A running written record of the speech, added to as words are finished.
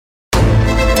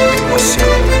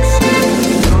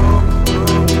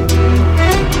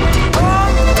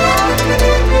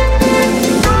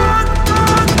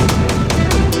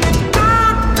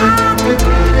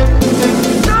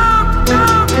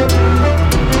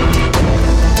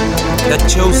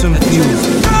chosen few.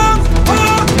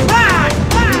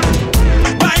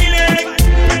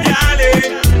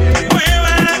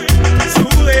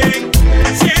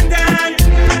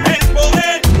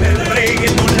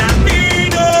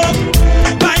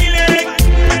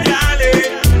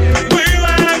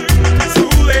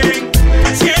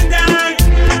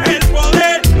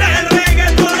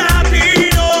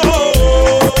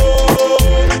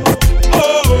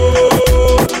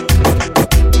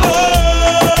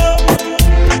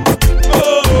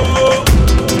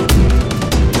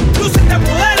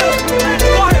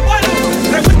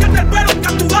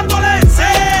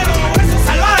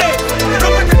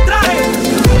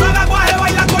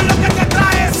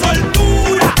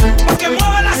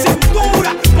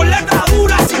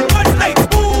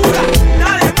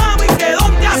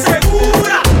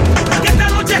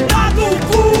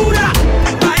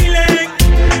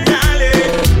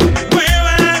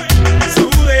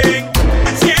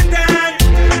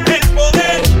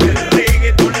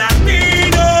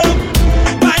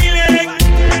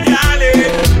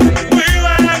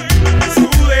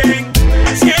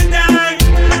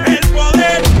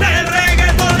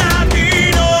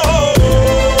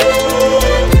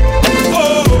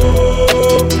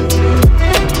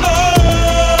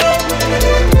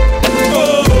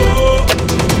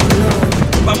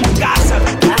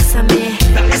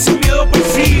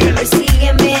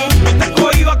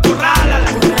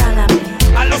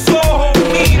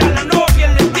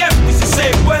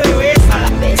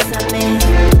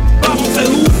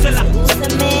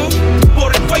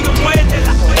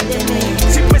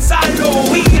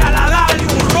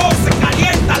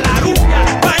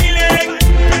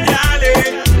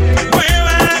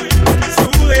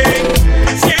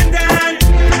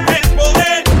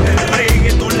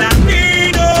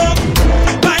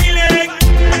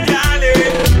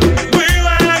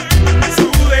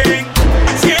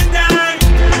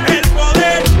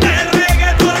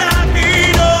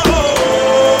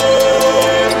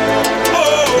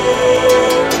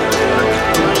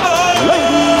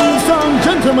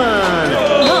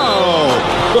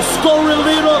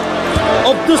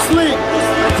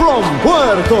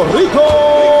 Puerto Rico.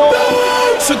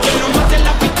 Soy quien no mate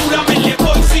la pintura, me le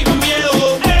voy sin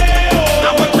miedo.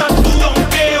 Aguanta tu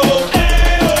donqueo.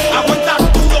 Aguanta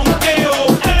tu donqueo.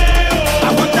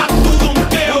 Aguanta tu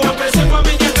donqueo. Una presión a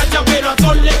media cancha, pero a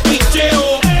todos les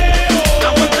picheo.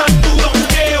 Aguanta tu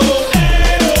donqueo.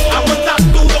 Aguanta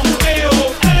tu donqueo.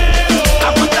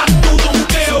 Aguanta tu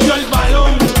donqueo. Subió el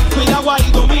balón, cuidado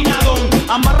ahí, dominador.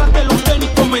 Amárrate los tenis,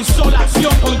 comenzó la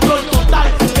acción. Control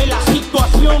total de la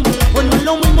situación. Pues no es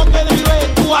lo mismo que debe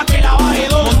tú a que la baje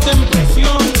dos. Monte en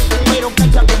presión, pero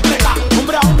cancha completa.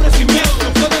 Hombre a hombre sin miedo, que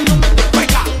ustedes no me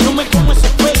despegan. No me como ese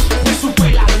pez de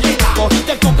super atleta.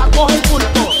 Cogiste coca, coge el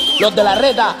bulto. Los de la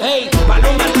reta, hey,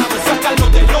 balón al lado, sácalo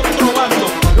del otro bando.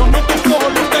 Los notos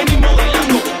cojos, los tenis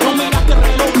modelando. No miras que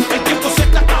reloj, el tiempo se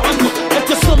está acabando. Es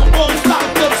que somos all-stars,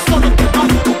 pero solo te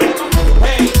mando.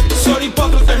 Hey, sorry por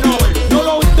otro turnover. No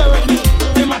lo viste venir,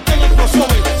 te maté en el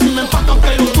crossover. Si me empatan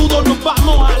que lo dudo, nos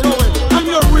vamos al over. I'm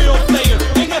your real player,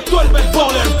 en esto el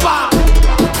bowler, pa.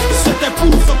 Se te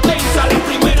puso tensa la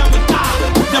primera mitad.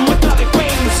 Demuestra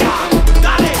defensa,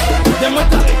 dale,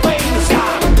 demuestra defensa.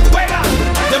 Juega,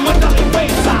 demuestra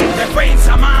defensa.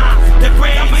 Defensa más,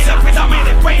 defensa, dame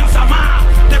defensa más.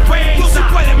 Defensa, tú sí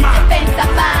puedes más. Defensa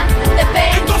más,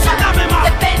 defensa. Entonces dame más.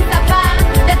 Defensa más,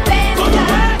 defensa.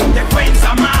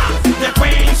 Defensa más,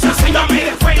 defensa, sí, dame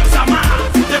defensa más.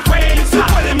 Defensa,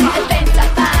 tú puedes más. Defensa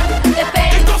más,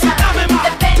 defensa. Entonces dame más.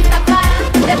 Defensa más,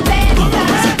 defensa.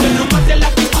 Si te no mate la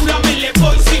pintura, me le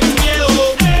voy sin miedo.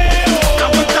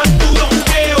 Aguanta tu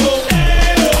donqueo.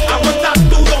 Aguanta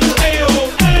tu donqueo.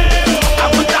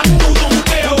 Aguanta tu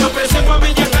donqueo. Una presión a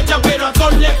media cancha, pero a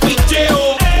todos les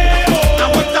picheo.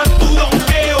 Aguanta tu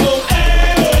donqueo.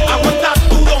 Aguanta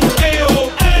tu donqueo.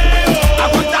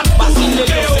 Aguanta tu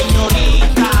donqueo.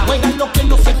 Señorita, juegan lo que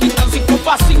no se quitan. 5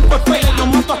 pa' 5 esperen, los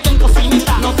mato hasta en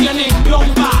cocinita. No tienen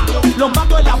plomba, los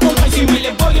mato en la bomba. Y si me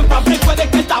les voy en papel, puede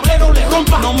que el tablero le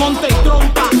rompa. No montes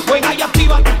trompa, juega y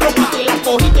activa tu tropa. Te la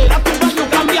cogí, te la tu baño,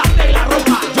 cambiaste la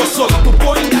ropa. Yo soy tu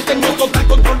point, ya tengo total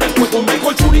control del juego.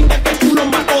 Mejor churín de que tú lo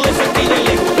mato de sentir el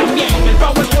ego. También el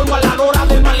power polvo a la hora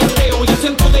del maleteo. Y el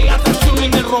centro de atracción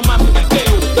en el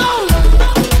romantiqueo.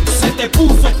 Se te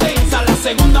puso tensa la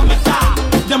segunda mitad.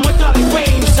 Demuestra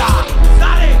defensa,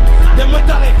 dale,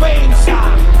 demuestra defensa.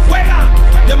 Juega,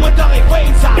 demuestra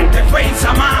defensa.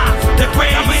 Defensa más,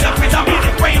 defensa, dame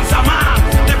defensa más.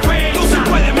 Defensa, tú sí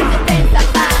puedes más. Defensa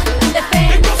más,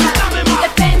 defensa. Entonces dame más.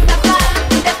 Defensa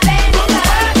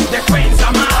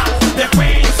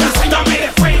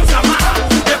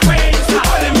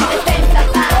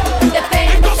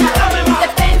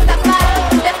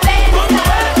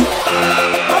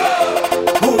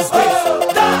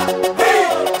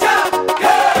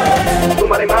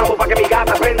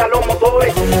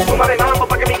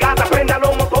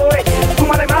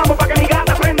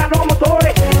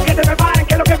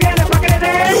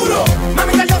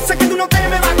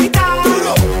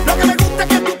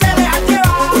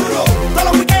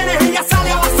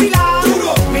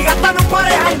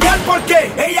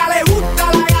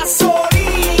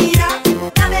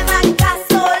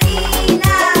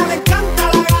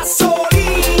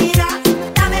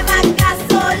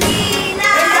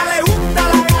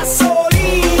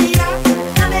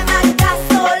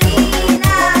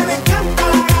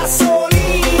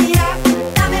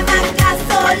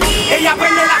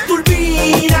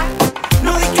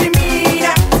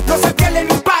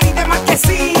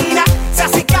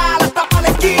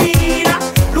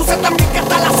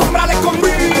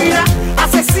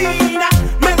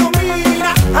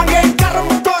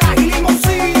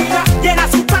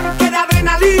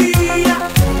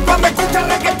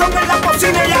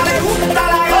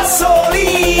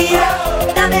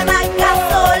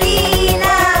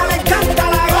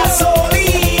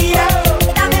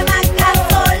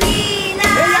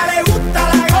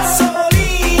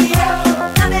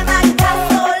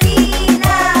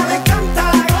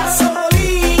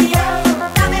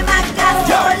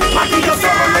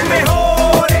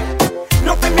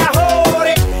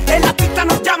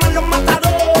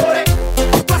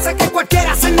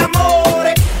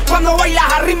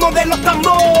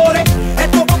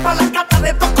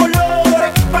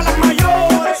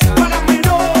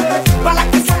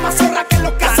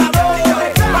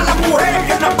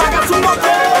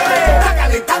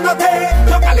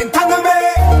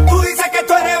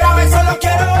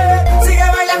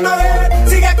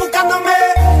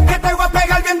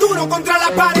duro contra la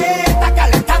pared. Está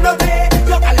calentándote,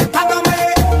 yo calentándome.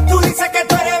 Tú dices que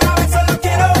tú eres bravo, eso lo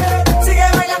quiero ver. Sigue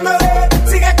bailando,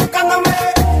 sigue buscándome.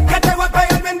 Que te voy a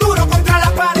pegar bien duro contra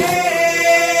la pared.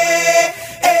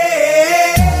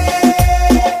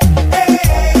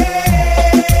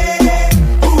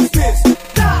 Who's this?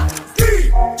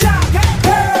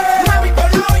 Mami, por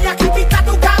la olla que quita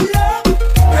tu calor.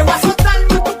 Me voy a soltar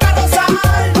más tu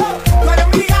carrozal. Tú eres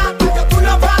mi gata, yo tú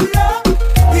lo palo.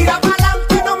 Tira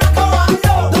pa'lante, no me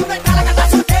acobarlo. ¿Dónde está la gata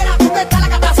soltera? ¿Dónde está la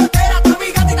gata soltera? Tu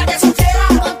mi gatita que sugiera.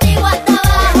 Contigo hasta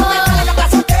 ¿Dónde está la abajo, gata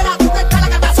soltera? ¿Dónde está la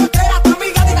gata soltera? Tu mi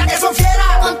gatita que sugiera.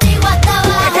 contigo hasta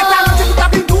Es que esta abajo. noche tú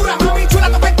estás bien dura, mami chula,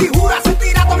 tu vestidura.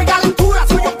 Sentirá toda mi calentura.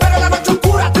 Soy un perro en la noche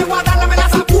oscura. Te voy a dar la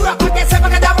melaza pura, pa' que sepa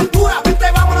que te aventura. Vente,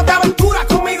 vámonos de aventura.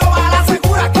 Conmigo vas a la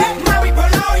segura. ¿Qué? Mami, por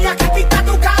la olla que quita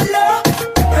tu calor.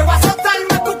 Te voy a soltar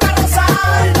más tu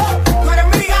carrozal. Tú eres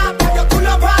mi gata, yo tú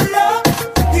lo palo.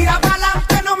 Tira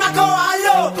pa'lante, no me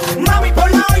acobarlo. Mami, por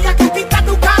la olla que quita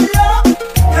tu calor.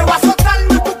 Te voy a soltar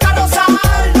más tu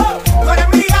carrozal. Tú eres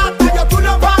mi gata, yo tú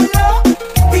lo palo.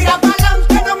 Tira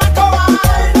pa'lante, no me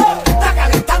acobarlo. Está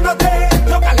calentándote,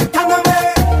 yo calentándome.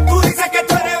 Tú dices que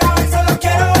tú eres bravo, eso lo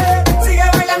quiero ver. Sigue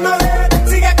bailando,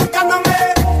 sigue buscándome.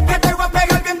 Que te voy a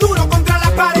pegar bien duro contra la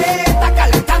pared. Está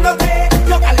calentándote,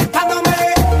 yo calentándome.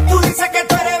 Tú dices que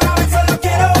tú eres bravo, eso lo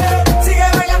quiero ver. Sigue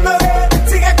bailando,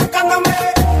 sigue buscándome.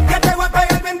 Que te voy a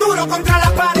pegar bien duro contra la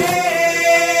pared.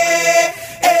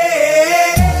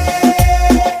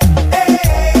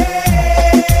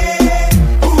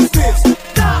 Who's this?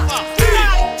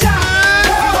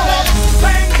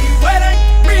 Ven y huele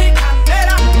mi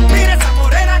candela. Mira esa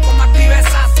morena como activa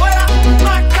esa suela.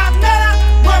 Más candela,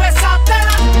 mueve esa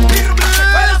tela. Mira un blanco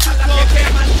escuela, salta que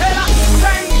quema tela.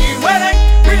 Ven y huele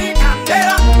mi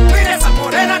candela. Mira esa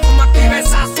morena como activa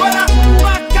esa suela.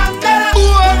 Más candela,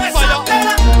 mueve esa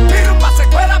tela. Mira un pase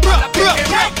escuela para la piel que me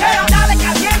queda. Dale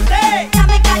caliente,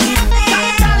 Dame caliente,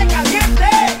 dale caliente,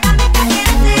 dame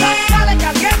caliente, dale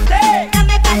caliente.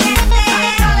 dame caliente,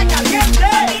 Dale caliente,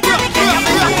 dame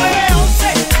caliente.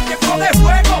 911, tiempo de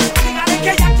fuego. Dígale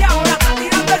que ya que ahora está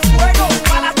tirando el fuego.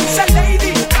 Para tu ser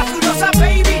lady, cazulosa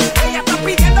baby. Ella está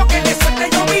pidiendo que le suelte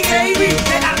yo mi baby.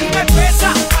 De la rima pesa,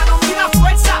 mano mira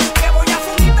fuerza. Que voy a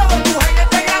subir todos tus genes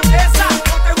de grandeza.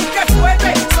 No te busques fuerte,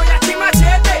 soy aquí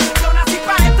machete. Yo nací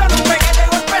pa' esto, no pegué de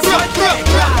golpe suerte.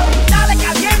 Dale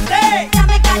caliente,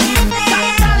 Dame caliente,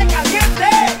 dale caliente,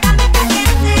 dame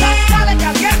caliente, dale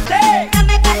caliente,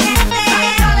 dame caliente,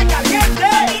 dale caliente.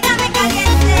 y dame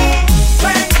caliente.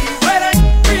 Ven y huele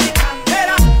mi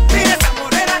candela. Mira esa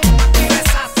morena como activa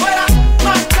esa suela.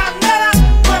 Más candela,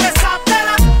 mueve esa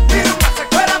tela. Mira un pase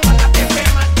escuela para la piel que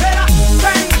mantela.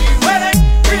 Ven y huele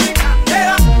mi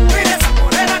candela. Mira esa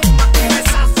morena como activa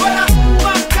esa suela.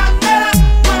 Más candela,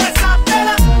 mueve esa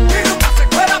tela. Mira un pase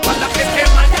escuela para la piel que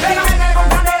mantela. Métele con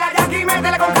candela, Jackie,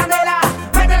 métele con candela.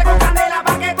 Métele con candela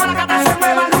pa' que toda la gata se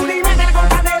mueva. Luli, métele con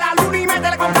candela. Luli,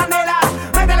 métele con candela.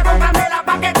 Métele con candela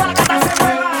pa' que toda la gata se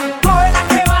mueva. Coge la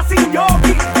que va sin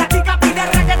yoki. La chica pide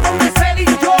reggaeton de Celi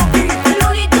Jockey.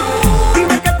 Looney Tunes,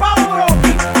 Dime que pa'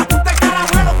 Orochi. Apunta el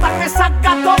caramelo, están esas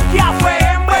gatos que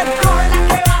afemen. Coge la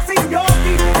que va sin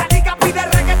yoki. La chica pide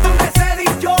reggaeton de Celi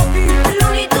Jockey.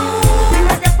 Looney Tunes,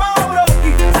 Dime que pa'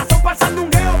 Orochi. La sopa al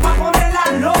sandungueo pa' ponerla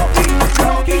loqui.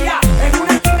 Loqui ya, en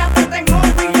una esquina te tengo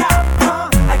pilla.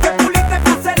 Hay que pulirte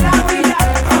pa' hacerla brillar.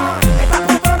 Esta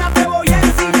patrona te voy a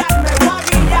ensillar. Me voy a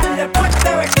guillar, después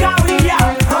te ves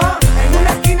cabrillar. En una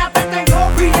esquina te tengo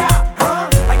pilla.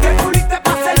 Hay que pulirte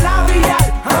pa' hacerla brillar.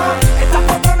 Esta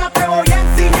patrona te voy a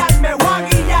ensillar. Me voy a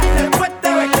guillar, después te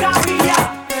ves cabrillar.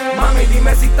 Mami,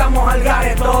 dime si estamos al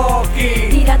garetoki.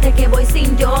 tírate que voy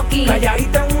sin jockey,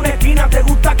 Calladita en una esquina, te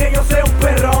gusta que yo sea un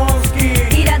perronski.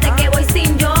 tírate que voy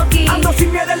sin jockey, Ando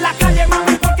sin miedo en la calle,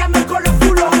 mami, porque ando con los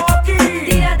full hockey.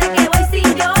 tírate que voy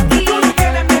sin jockey, Tú no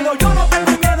tienes miedo, yo no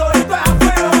tengo miedo, esto es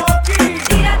afuera hockey.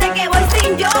 tírate que voy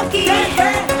sin jockey,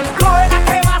 Coge la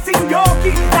que va sin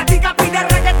jockey. La chica pide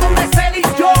reggaeton de Celi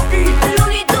Jockey.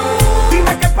 Looney Tunes,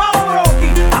 Dime que pa' Orochi.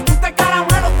 Apunta el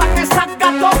caramelo, están esas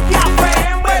gatos que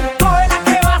afemen. Coge la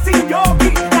que va sin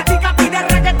jockey. La chica pide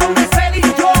reggaeton de Celi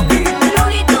Jockey.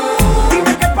 Looney Tunes,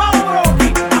 Dime que pa' Orochi.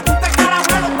 Apunta el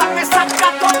caramelo, están esas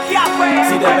gatos que afemen.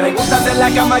 Si te preguntas en la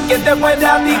cama quién te puede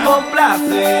a ti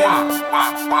complacer,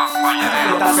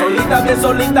 estás solita, bien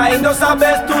solita y no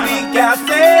sabes tú ni qué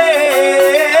hacer.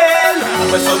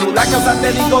 Pues solo una cosa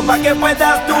te digo pa' que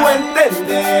puedas tú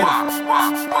entender,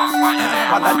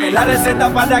 pa' darte la receta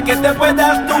para que te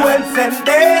puedas tú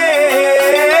encender.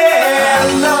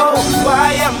 No,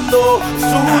 guayando,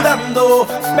 sudando,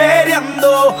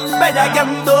 peleando,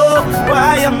 bellaqueando,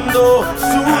 guayando,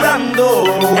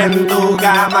 sudando, en tu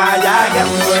cama ya que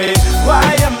ando,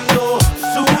 guayando,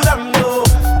 sudando,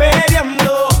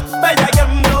 peleando,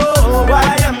 bellaqueando,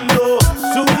 guayando,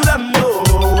 sudando,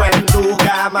 en tu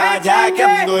cama ya que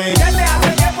ando. Desde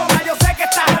hace tiempo más yo sé que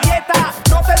estás a dieta,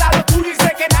 no te da lo tuyo y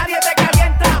sé que nadie te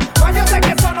calienta. Más yo sé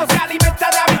que eso no se alimenta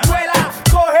de habichuela.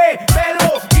 Coge,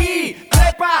 pelo y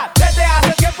trepa. Desde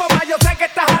hace tiempo más yo sé que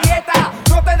estás a dieta,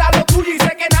 no te da lo tuyo y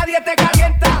sé que nadie te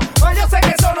calienta. Más yo sé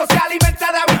que eso no se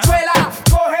alimenta de habichuela.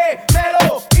 Coge,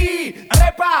 pelo y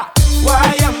trepa.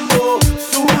 Guayando,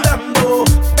 sudando,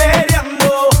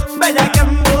 peleando,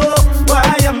 bellaqueando,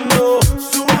 guayando,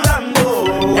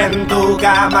 sudando, en tu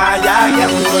cama ya que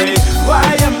ando,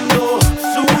 guayando,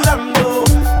 sudando,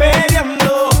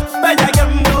 peleando,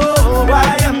 bellaqueando,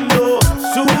 guayando,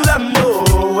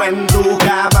 sudando, en tu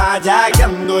cama ya que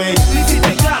ando. Y si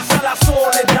te cansa la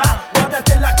soledad,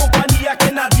 guárdate la compañía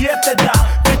que nadie te da.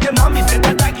 Vete mami,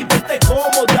 siéntate aquí, ponte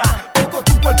cómoda. Toco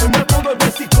tu cuerpo y me pongo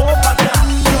de psicópata.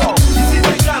 Yo, y si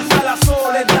te cansa la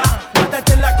soledad,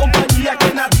 guárdate la compañía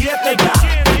que nadie te da.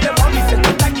 Vete mami,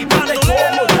 siéntate aquí, ponte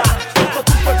cómoda. Toco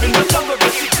tu cuerpo y me pongo de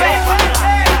psicópata.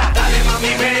 Dale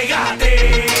mami, pégate,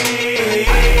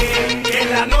 que en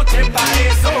la noche pa'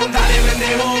 eso. Dale, ven,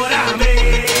 devórame.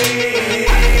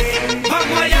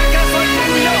 Vamos allá que soy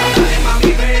tuyo. Dale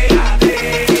mami, pégate,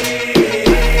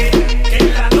 que en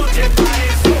la noche pa'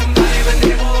 eso. Dale, ven,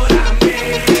 devórame.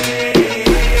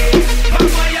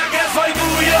 Vamos allá que soy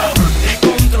tuyo.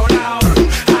 Descontrolado,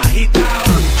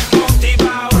 agitado,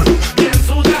 motivado, bien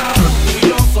sudado. Tú y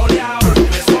yo soleado,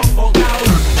 sofocado.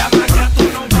 La marca tú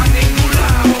no va a ningún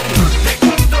lado.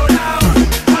 Descontrolado,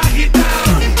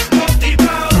 agitado,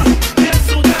 motivado, bien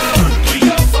sudado. Tú y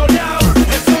yo soleado,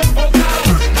 sofocado.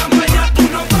 La marca tú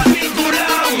no va a ningún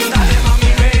lado. Dale mami,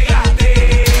 pégate,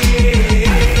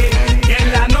 que en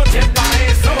la noche pa'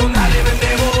 eso. Dale, ven,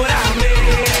 devórame.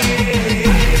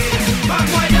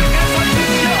 Vamos allá que soy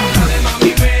tuyo. Dale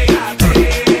mami, pégate,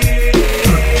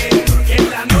 que en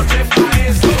la noche pa'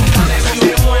 eso. Dale, ven,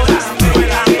 devórame.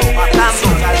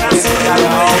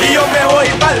 Y yo me voy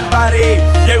pa'l party,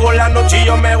 llegó la noche y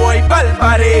yo me voy pa'l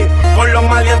party. Con los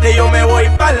maleantes yo me voy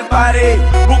pa'l party,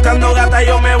 buscando gata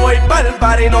yo me voy pa'l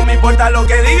party. No me importa lo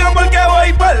que digan porque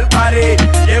voy pa'l party.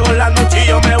 Llegó la noche y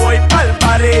yo me voy pa'l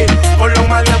party, con los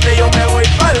maleantes yo me voy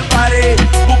pa'l party,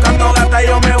 buscando gata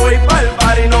yo me voy pa'l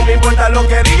party. No me importa lo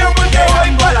que digan porque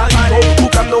voy pa'l party,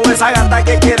 buscando esa gata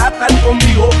que quiera estar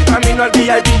conmigo. Camino al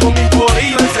VIP con mi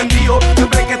corillo encendido,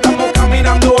 siempre que estamos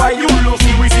caminando hay un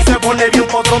lucido. Y si se pone bien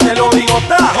potro te lo digo,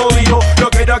 está jodido. Yo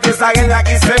quiero que salga la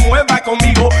que se mueva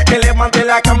conmigo, que le mande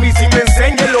la camisa y me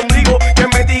enseñe el ombligo, que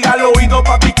me diga al oído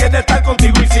papi quiere estar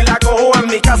contigo. Y si la cojo en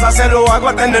mi casa se lo hago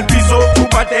hasta en el piso, tu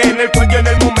parte en el cuello en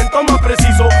el momento más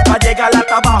preciso. Pa' llegar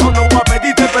hasta abajo no voy a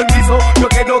pedirte permiso. Yo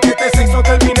quiero que este sexo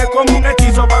termine como un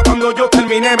hechizo, pa' cuando yo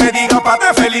termine me diga pa'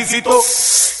 te felicito.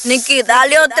 Nicky,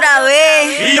 dale otra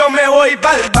vez. Y yo me voy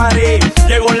pa'l party,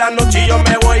 llegó la noche y yo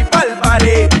me voy pa'l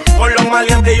party, con los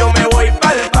maleantes yo me voy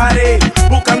pa'l party,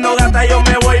 buscando gata yo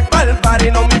me voy pa'l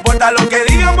party. No me importa lo que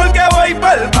digan porque voy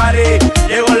pa'l party.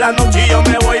 Llegó la noche y yo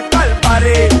me voy pa'l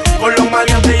party, con los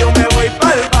maleantes yo me voy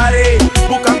pa'l party,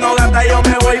 buscando gata yo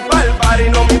me voy pa'l party.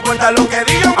 No me importa lo que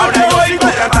digan ahora yo sigo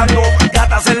cantando.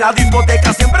 Gatas en la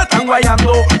discoteca siempre están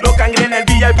guayando, los cangres en el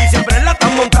VIP siempre la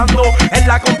están montando. En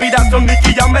la conspiración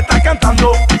Nicky ya me está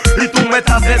cantando y tú me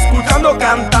estás escuchando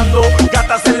cantando.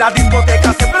 Gatas en la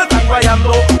discoteca siempre están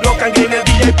guayando, los cangres en el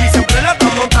VIP siempre la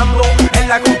están montando. En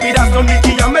la conspiración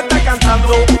Nicky ya me está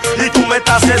cantando y tú me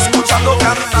estás escuchando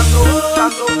cantando.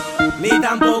 Ni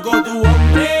tampoco tu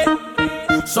hombre,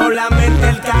 solamente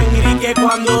el cangri que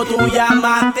cuando tú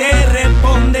llamas te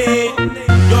responde.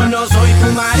 Yo no soy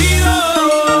tu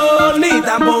marido, ni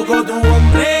tampoco tu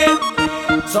hombre,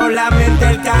 solamente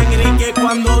el cangri que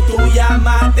cuando tú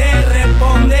llamas te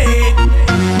responde.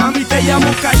 Mami, te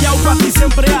llamo callao, pa' ti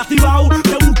siempre activado.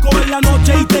 Te busco en la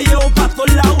noche y te llevo pa'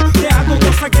 todos lados. Te hago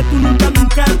cosas que tú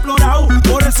nunca has explorado.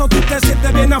 Por eso tú te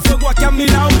sientes bien a fuego aquí a mi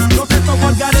lado. No te toco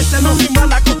al garete, no soy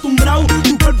mal acostumbrado.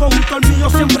 Tu cuerpo junto al mío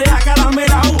siempre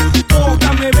acaramelao.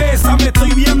 Tócame, bésame,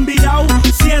 estoy bien virado.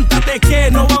 Siéntate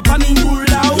que no va pa' ningún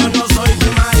lado. Yo no soy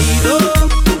tu marido,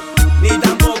 ni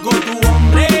tampoco tu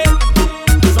hombre,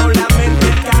 solamente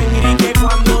el cangri que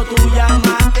cuando tú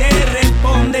llamas te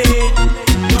responde.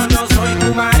 Yo no soy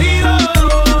tu marido,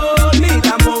 ni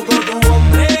tampoco tu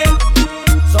hombre,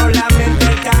 solamente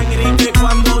el cangri que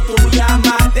cuando tú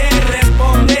llamas te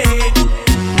responde.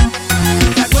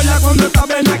 ¿Te acuerdas cuando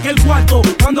el cuarto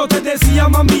cuando te decía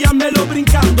mami, házmelo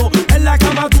brincando. En la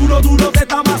cama duro, duro te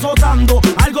estaba azotando.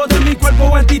 Algo de mi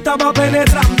cuerpo en ti estaba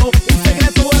penetrando. Un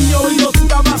secreto en mi oído tú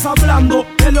estabas hablando.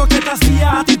 De lo que te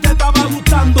hacía a ti te estaba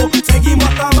gustando. Seguimos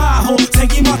hasta abajo,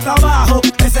 seguimos hasta abajo.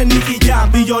 Ese es Nicky Jam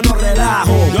y yo no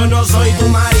relajo. Yo no soy tu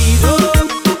marido,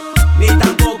 ni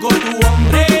tampoco tu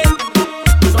hombre.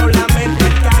 Solamente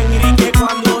el cangri que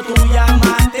cuando tú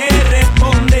llamas te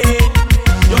responde.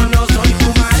 Yo no soy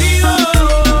tu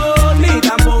marido, ni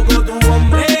tampoco tu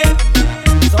hombre.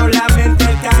 Solamente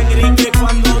el cangri que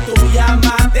cuando tú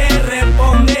llamas te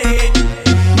responde.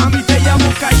 Mami, te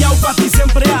llamo callao, pa' ti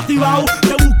siempre activado.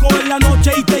 Te busco en la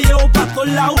noche y te llevo pa' todos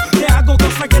lados. Te hago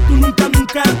cosas que tú nunca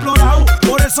has explorado.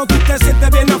 Por eso tú te sientes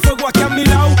bien a fuego aquí a mi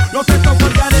lado. No te toco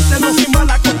el garete, no soy mal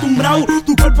acostumbrado.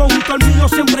 Tu cuerpo junto al mío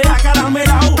siempre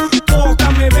acaramelao.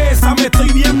 Tócame, bésame, estoy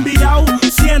bien virado.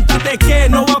 Siéntate que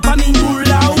no va pa' ningún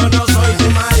lado. Yo no soy tu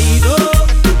marido,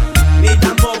 ni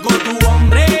tampoco tu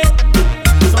hombre.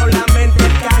 Solamente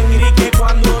el cangri que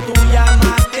cuando tú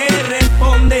llamas te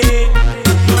responde.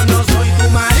 Yo no soy tu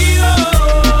marido,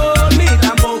 ni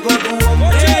tampoco tu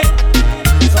hombre.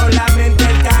 Solamente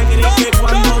el cangri que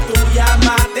cuando tú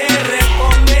llamas te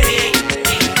responde.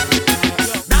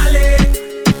 Dale,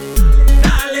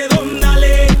 dale, don,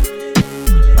 dale,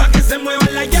 pa' que se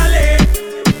muevan las yales,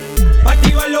 pa'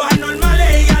 activar los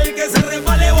anormales y al que se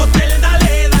resbale botel.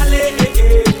 Dale, dale,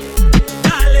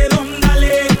 dale, don,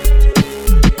 dale,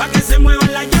 pa' que se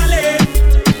muevan las yales,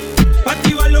 pa'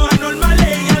 activar los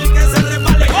anormales y al que se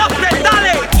resbale botel.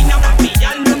 Dale, máquina pa'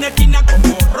 pillarme en una esquina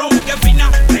como ron que fina,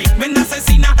 tremenda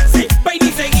asesina, se peina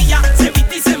y se guilla, se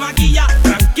viste y se maquilla.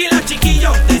 Tranquila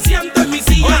chiquillo, te siento en mi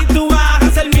silla. Hoy tú vas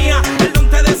a ser mía, el don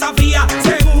te desafía,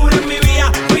 seguro en mi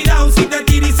vía. Cuidado si te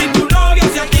tira y si tu novio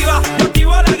se activa, yo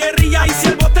activo la guerrilla y si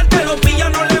el botel te lo pilla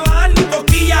no le va a dar ni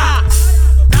cosquilla.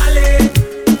 Dale,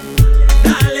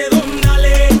 dale, don,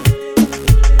 dale,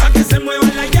 pa' que se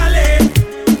muevan las yales,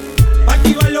 pa'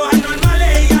 activar los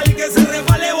anormales y al que se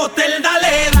resbale botel.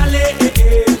 Dale, dale,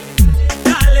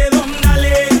 dale, don,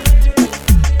 dale,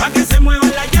 pa' que se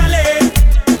muevan las yales,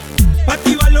 pa'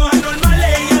 activar los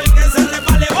anormales y al que se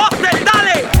resbale botel.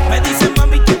 Dale, me dicen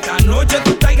mami que esta noche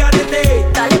tú estás garete.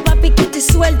 Dale papi que estoy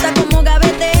suelta como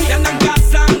gavete. Y andan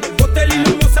cazando el botel y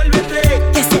lomo salvete.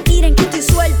 Que se tiren que estoy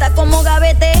suelta como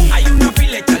gavete. Hay una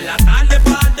fila hecha en la tarde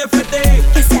para darte fete.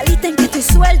 Que se alisten que estoy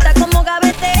suelta como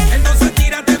gavete. Entonces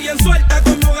tírate bien suelta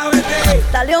como gavete.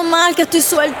 Dale Omar que estoy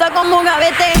suelta como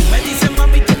gavete. Me dicen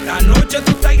mami que esta noche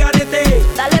tú estás garete.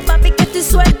 Dale papi que estoy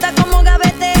suelta como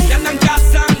gavete. Y andan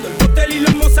cazando el botel y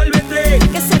lomo salvete.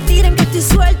 Que se tiren que estoy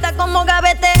suelta como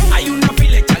gavete. Hay una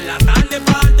fila hecha en la tarde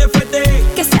para darte fete.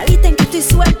 Que se alisten que estoy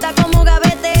suelta como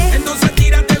gavete. Entonces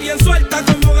tírate bien suelta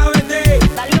como gavete.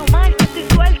 Dale Omar que estoy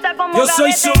suelta como Yo gavete.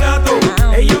 soy su gato,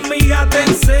 ella es mi gata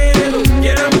en celo.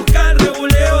 Quiere buscar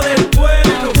rebuleo del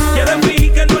pueblo. Quiere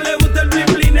fingir que no le gusta el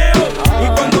blineo. Y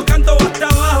cuando canto va hasta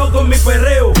abajo con mi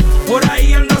perreo. Por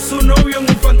ahí anda su novio en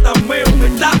un fantasmeo.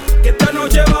 ¿Verdad? Que esta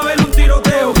noche va a haber un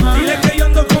tiroteo. Dile que yo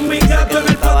ando con mi gato en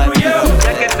el patrulleo.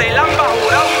 Ya que te la han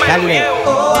bajado un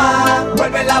medio.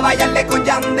 Vuelve a bailarle con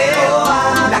Yandel.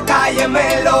 La calle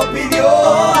me lo pidió.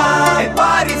 El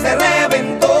party se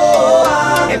reventó.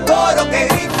 El coro que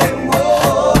griten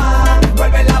boa.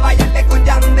 Vuelve a bailarle con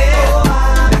Yandel.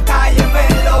 La calle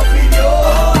me lo pidió.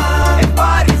 El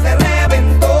party se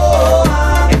reventó.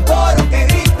 El coro que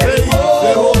griten boa.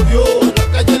 Se jodió, la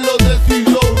calle lo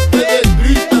decidió. Ustedes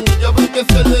gritan, ya ven que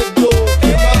se les dio.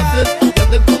 ¿Qué va a hacer? Ya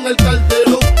anden con el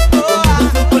caldero.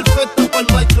 Combinación perfecta para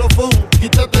el micrófono.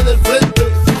 Quítate del frente,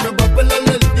 si me va a pelar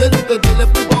el diente. Dile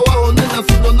pipa abajo, nena,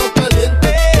 si no, no caliente.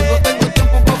 Que no tengo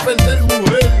tiempo para perder,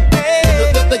 mujer. Yo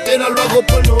que te quiera lo hago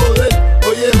por joder.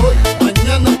 Hoy es hoy,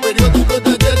 mañana periódico de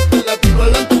ayer. Te la tiro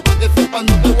adelante para que sepas,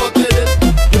 no te voy a querer.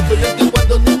 Yo soy el que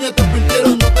cuando niña te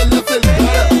pidieron no te le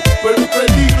acercara. Pero el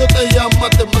peligro te llama,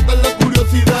 te mata la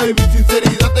curiosidad y mi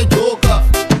sinceridad te choca.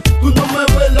 Tú no me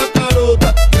ves la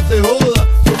carota, que se joda,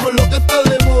 somos lo que está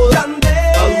de moda.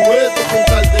 A dueto con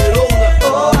Calderona.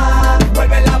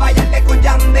 Vuelve a bailarle con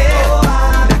Yandel.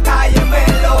 La calle me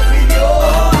lo pidió.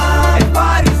 El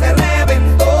party se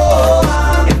reventó.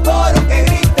 El coro que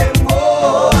griten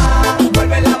boa.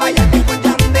 Vuelve a bailarle con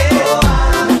Yandel.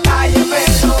 La calle me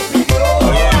lo pidió.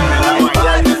 El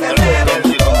party se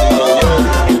reventó.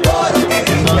 El coro que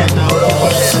griten boa.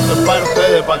 Esto es para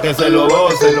ustedes, para que se lo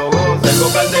gocen.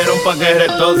 Tengo Calderón pa' que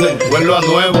retocen. Vuelvo a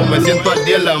nuevo, me siento al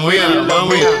día en la mía,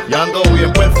 mami. Ya ando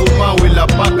bien perfumado y la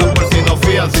paca por si no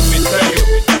fían sin misterio.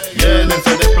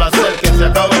 Llénense de placer, que se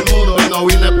acaba el mundo y no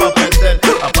vine pa' perder.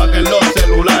 Apaguen los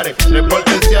celulares,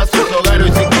 repórtense a sus hogares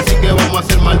y sí que vamos a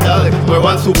hacer maldades.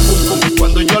 Muevan su pum pum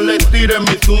cuando yo les tire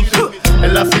mi zum zum.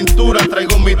 En la cintura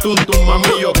traigo mi tum tum.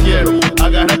 Mami, yo quiero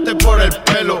agarrarte por el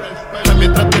pelo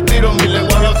mientras te tiro mi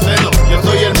lengua a los senos. Yo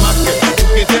soy el más que tú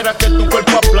quisieras que tu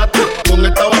cuerpo aplaste. Con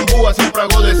esta bambúa siempre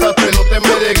hago desastre. No te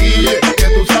me desguille, que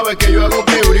tú sabes que yo hago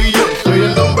que brille. Soy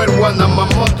el number one, nada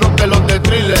más monstruo que los de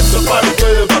Thriller. Esto es para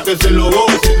ustedes, pa' que se lo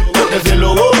gocen, pa' que se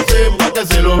lo gocen, pa' que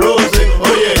se lo rocen.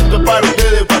 Oye, esto es para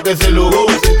ustedes, pa' que se lo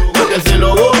gocen, pa' que se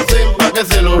lo gocen, pa' que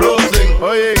se lo rocen.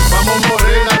 Oye, vamos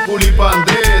morena,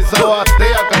 culipandesa,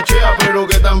 batea, cachea, pero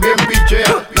que también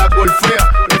pichea. La golfea,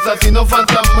 esa sí no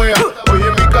fantasmea. Oye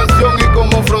mi canción y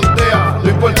como frontea. No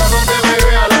importa donde me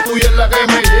vea, la tuya es la que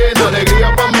me llena.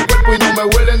 Alegría pa' mi cuerpo y no me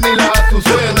huelen ni las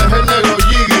azucenas. Es el negro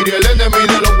Yigiri, el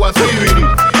enemigo de los guasibiri.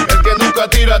 El que nunca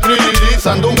tira trilili.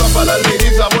 Sandunga pa' la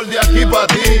lady, sabor de aquí pa'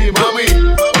 ti,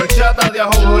 mami. Horchata de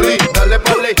ajonjolí, dale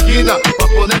pa' la esquina, pa'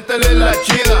 ponértela en la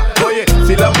china. Oye,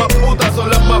 si las más putas son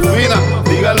las más finas,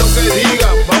 diga lo que diga,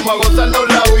 vamos a gozarnos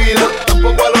la vida.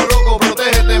 Tampoco a lo loco,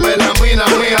 protégete, me la mina,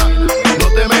 mija. No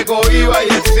te me cohibas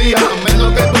y exija, a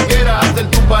menos que tú quieras hacer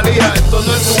tu valija. Esto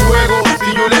no es un juego,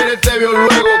 si Juliet te vio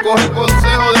luego, coge el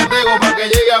consejo de Tego pa' que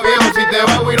llegue a viejo. Si te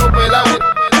va a huir un pelado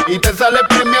y te sale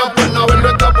premiado por no haberlo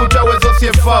encapuchado, eso sí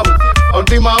es favo. A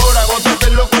última hora,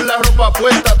 gózatelo con la ropa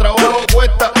puesta, trabajo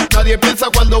cuesta, nadie piensa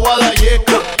cuando va a dar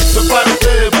yesca. Esto es para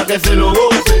ustedes, pa' que se lo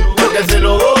gocen, pa' que se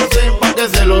lo gocen, pa' que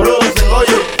se lo rocen.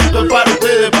 Oye, esto es para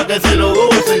ustedes, pa' que se lo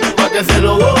gocen, pa' que se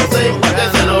lo gocen, pa'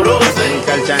 que se lo rocen.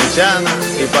 Calchanchana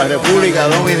y pa' República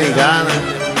Dominicana,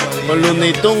 con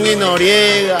Lunitún y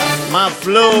Noriega, más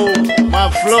flow,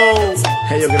 más flow.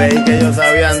 Yo creí que ellos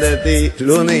sabían de ti,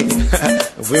 Luni.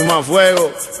 Fuimos a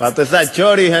fuego, pa' todas esas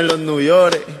choris en los New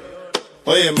York.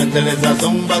 Oye, métele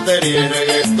sazón, batería y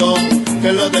reggaetón,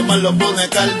 que los demás lo pone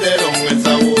Calderón. El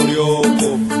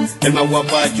saborioso, el más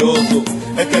guapachoso,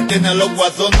 el que tiene a los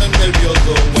guasones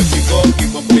nerviosos. Un chicoqui,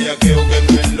 más bellaqueo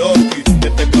que no es Loki.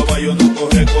 Este caballo no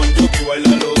corre con jockey,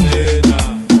 baila lodena.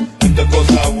 Esto es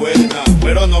cosa buena,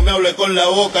 pero no me hable con la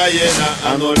boca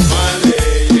llena.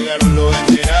 Anormales, llegaron los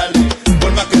generales,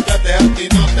 por más que trates a ti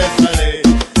no te sale.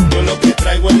 Yo lo que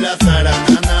traigo es la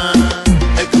zaranana,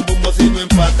 el campumbo si no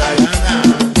empata gana.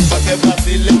 Pa' que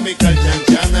vacilen mi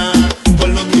calchanchana,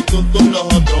 con los mitutos los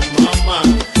otros mamás.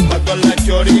 Pa' todas las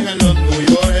choris en los New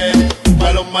York,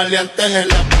 pa' los maleantes en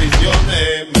las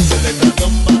prisiones. Métele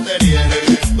sazón, batería y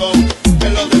reggaetón, que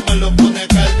los demás lo pone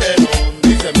Calderón.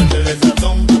 Dice métele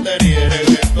sazón, batería y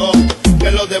reggaetón,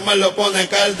 que los demás lo pone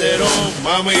Calderón.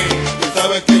 Mami, tú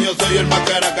sabes que yo soy el más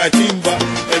caracachimba,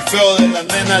 el feo de las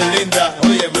nenas lindas.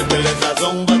 Oye, métele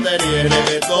sazón, batería y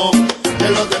reggaetón, que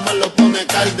los demás lo pone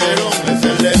Calderón. Es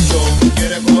el lechón,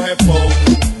 quiere coger pop,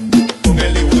 con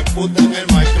el hijo de puta en el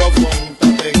micrófono.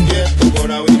 Estate quieto,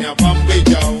 cora vine a pan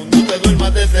pichao, no te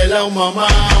duermas de ese lado, mamá.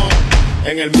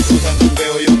 En el mismo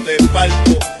sandungueo yo te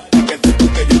parto, pa' que te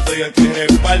toque yo soy el que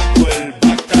reparto el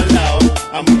bacalao.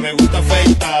 A mí me gusta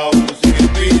afeitao, sin el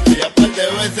pito y aparte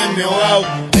de veces me ahogao.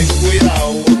 Ten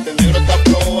cuidado, este negro está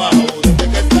probado,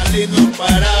 desde que está lindo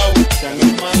parado. Se han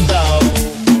mandado,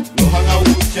 los han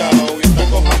abuchado, y esta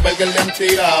con papel que le han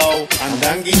tirado.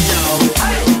 Andan guiñados,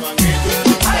 pero no han hecho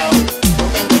un mandado.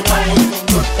 Tocando bravo y son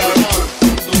dos cagados,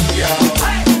 son tuqueados.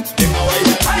 Ven a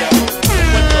bailar ya,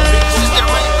 Puerto Rico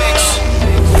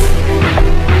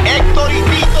Héctor y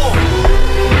Tito,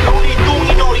 Lunitún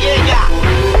y Noriega,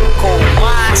 con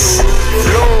más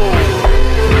flow.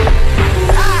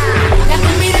 Ya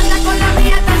tu mirada con la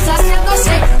mía están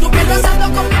saciándose, tu piel rozando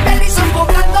con mi piel y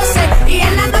sofocándose. Y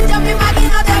en la noche me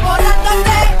imagino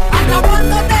devorándote,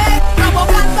 atrapándote,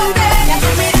 provocándote. Ya tu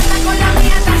mirada con la mía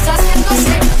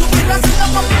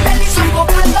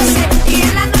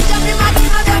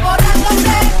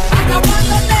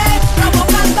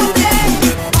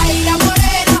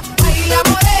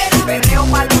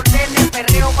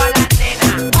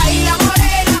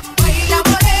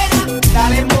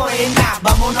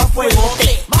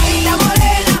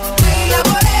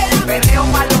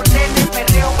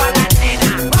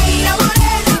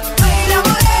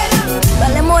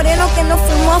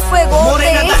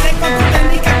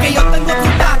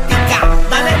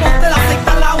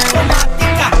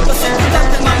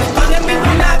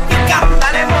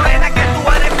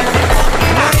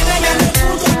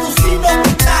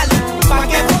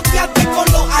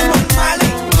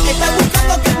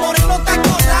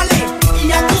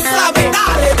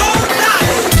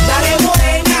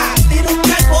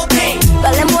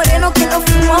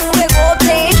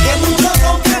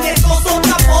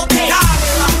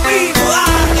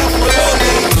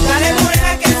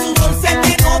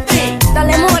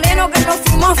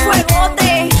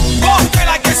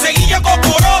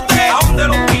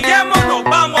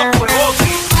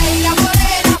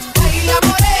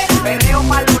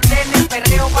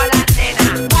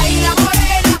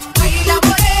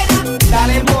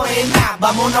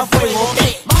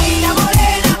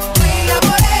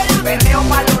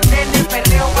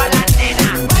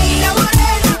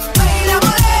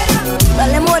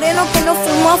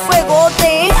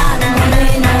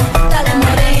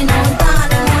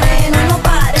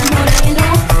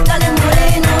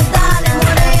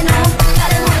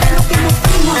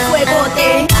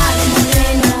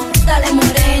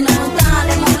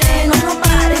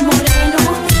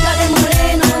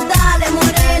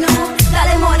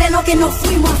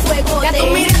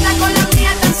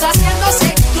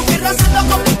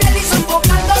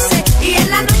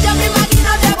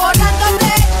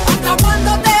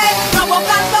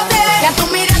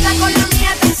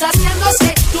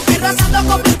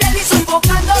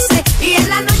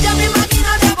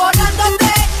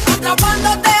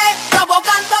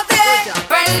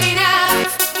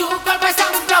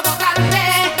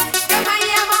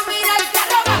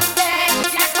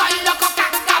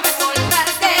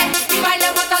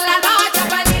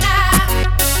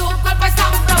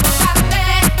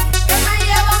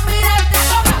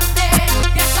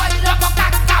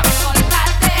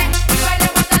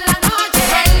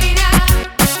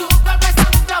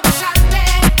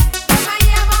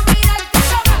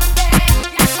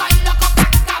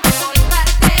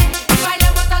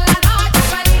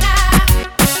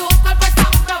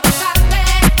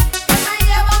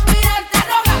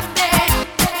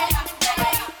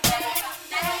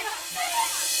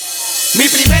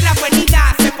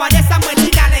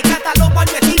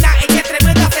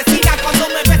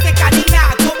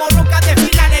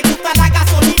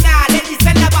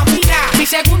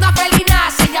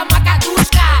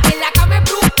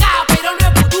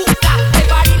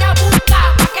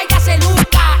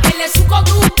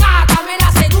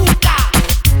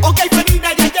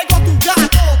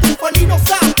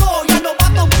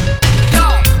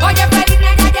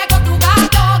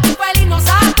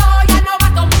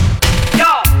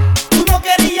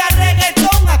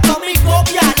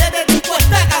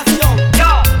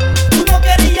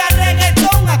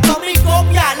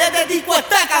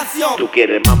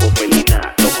quieres mambo felina,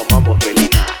 toco mambo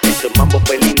felina. Esto es mambo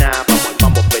felina, vamos al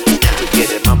mambo felina. Tú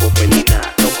quieres mambo felina,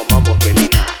 toco mambo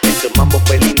felina. Esto es mambo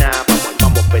felina, vamos al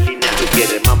mambo felina. Tú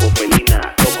quieres mambo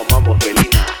felina, toco mambo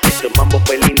felina. Esto es mambo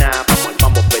felina, vamos al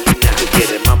mambo felina. Tú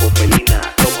quieres mambo felina,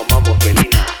 toco mambo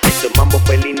felina. Esto es mambo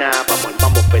felina, vamos al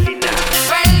mambo felina.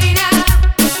 Felina,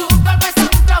 tu cuerpo es tan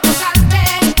provocante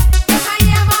que me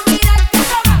lleva a mirarte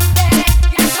arrogante.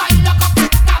 Ya soy loco que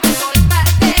acabo de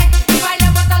soltarte y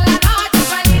bailemos toda la noche,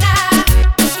 Felina.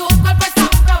 Tu cuerpo es tan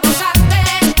provocante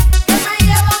que me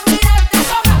lleva a mirarte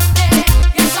arrogante.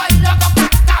 Ya soy loco que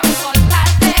acabo de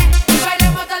soltarte y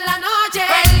bailemos toda la noche,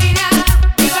 Felina.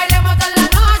 Y bailemos toda la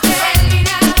noche,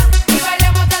 Felina. Y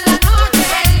bailemos toda la noche,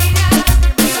 Felina.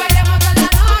 Y bailemos toda la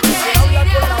noche, Felina.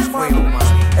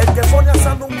 El que pone a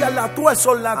sandunguear la tú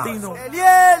son latinos.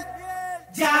 Eliel.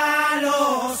 Ya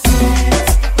lo sé,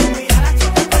 que tu mirada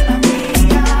choca con la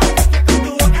mía, que con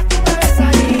tu boca tú me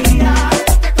besarías,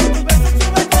 que con tu beso tú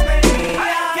me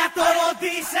comerías, que a todos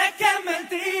dices que es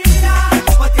mentira,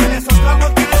 pues tienes otro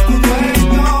amor que es tu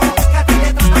dueño, que a ti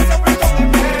te trata siempre con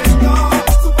empeño,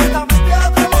 supuestamente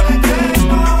otro amor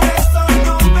eterno, eso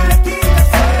no me quita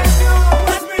sueño,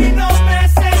 pues mi nombre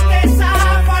se te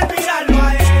sabe al mirarlo a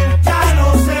él, ya lo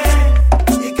sé,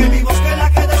 y que mi voz que la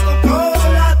que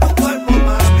descontrola tu cuerpo,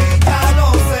 mami, ya lo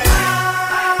sé.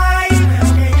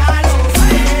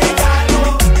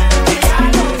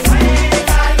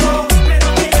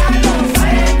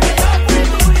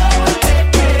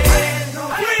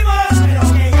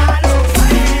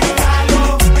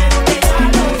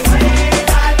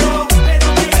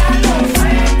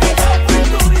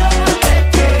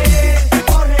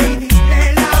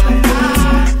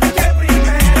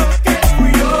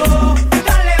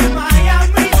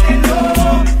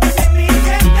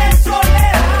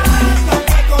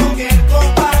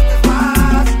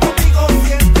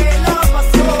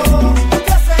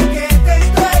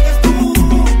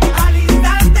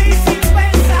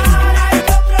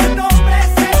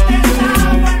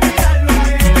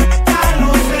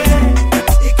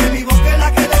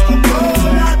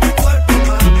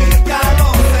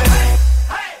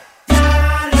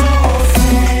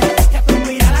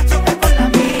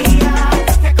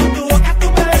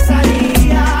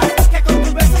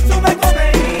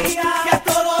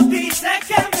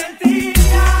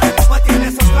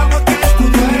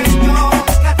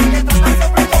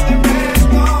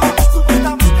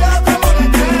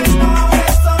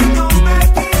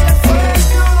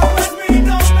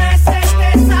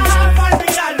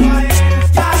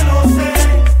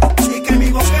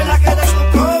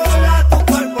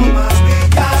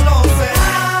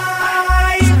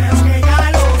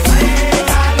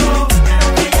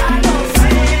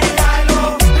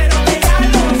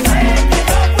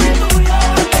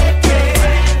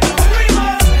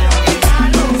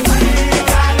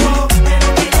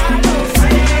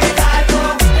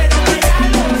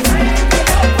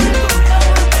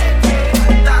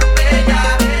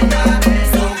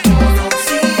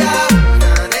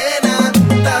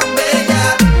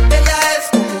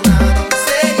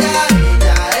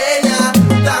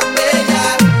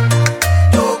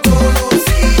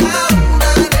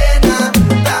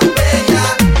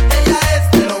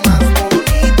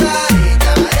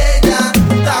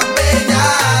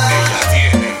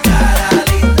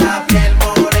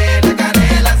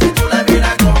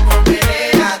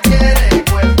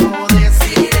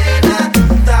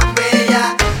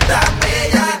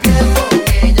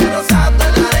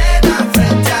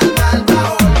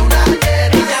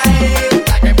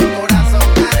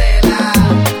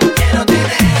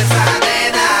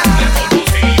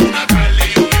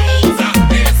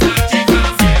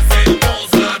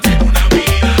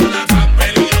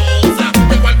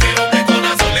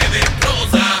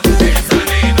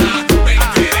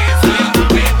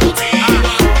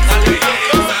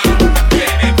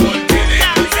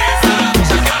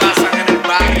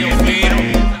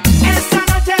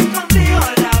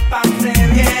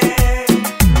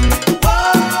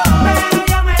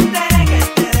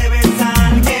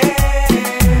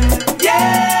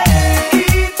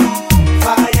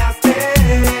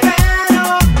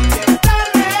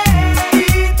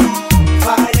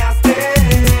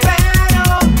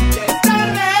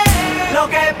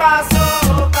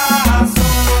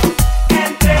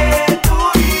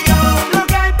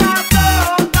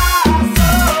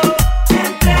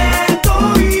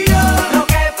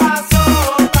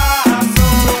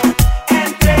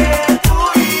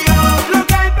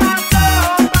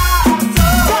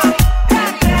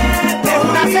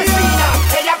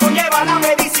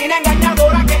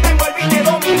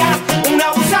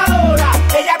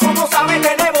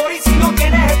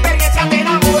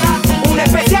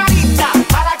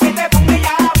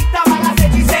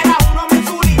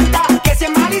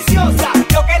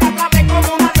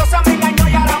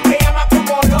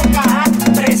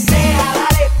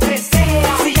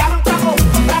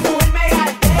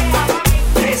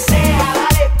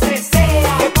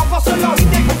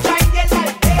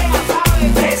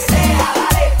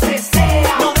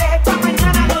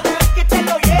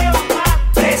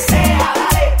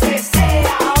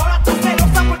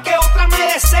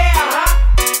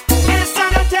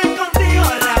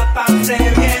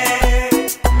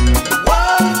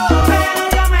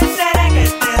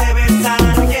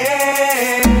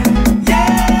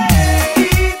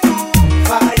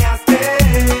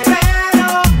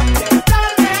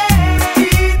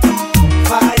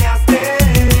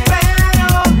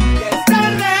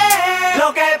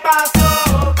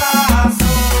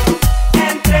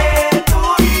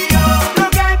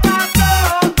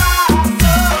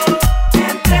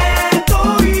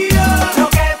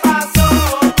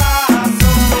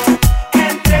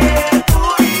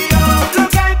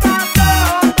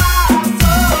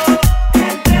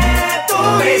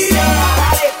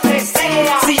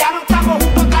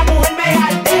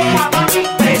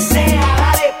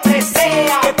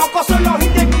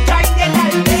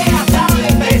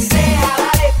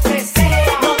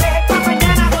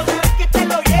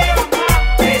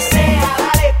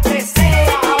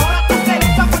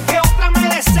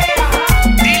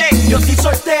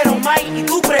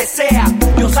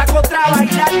 a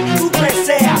bailar, tú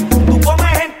preseas. Tú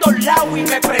comes en todos lados y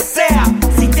me preseas.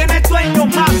 Si tienes dueño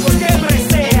más, ¿por qué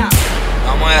preseas?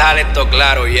 Vamos a dejar esto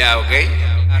claro ya, ¿ok?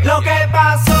 Lo que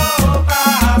pasó,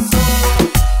 pasó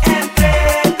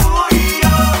entre tú y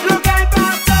yo. Lo que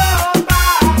pasó,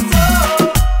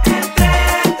 pasó entre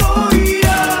tú y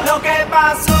yo. Lo que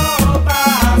pasó,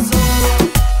 pasó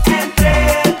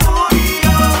entre tú y yo.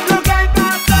 Lo que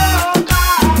pasó,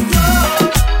 pasó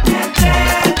entre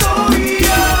tú y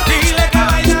yo. Dile que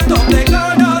bailando te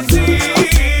conocí.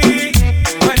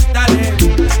 Cuéntale,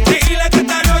 dile que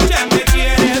esta noche me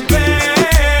quieres ver.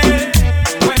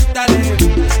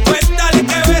 Cuéntale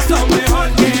que beso mejor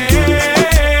que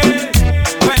él.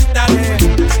 Cuéntale,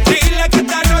 dile que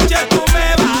esta noche tú me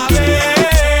vas a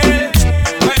ver.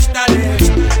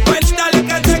 Cuéntale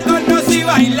que te conocí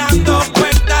bailando.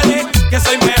 Cuéntale que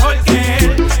soy mejor que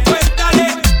él. Cuéntale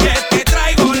que te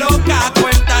traigo loca.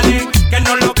 Cuéntale que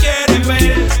no lo quieres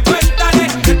ver. Cuéntale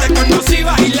que te conocí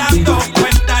bailando.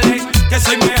 Cuéntale que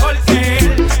soy mejor que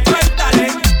él. Cuéntale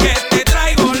que te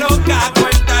traigo loca.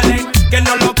 Cuéntale que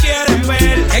no lo quieres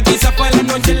ver. Que quizá fue la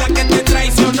noche en la que te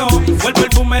traicionó. Fue el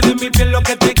perfume de mi piel lo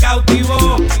que te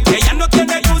cautivó. Que ya no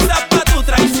tiene excusa para tu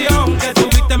traición. Que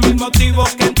tuviste mil motivos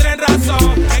que entre en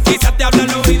razón. Que quizás te habla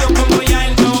al oído como ya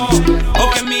él no. O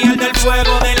que miel del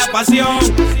fuego de la pasión.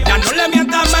 Ya no le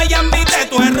mientas más y admite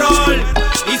tu error.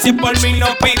 Y si por mí no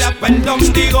pidas perdón,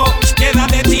 digo, queda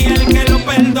de ti el que lo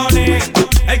perdone.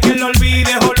 El que lo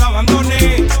olvide o lo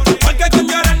abandone. Porque quien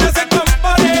llora no se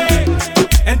compone.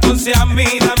 Entonces a mí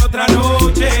dame otra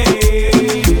noche.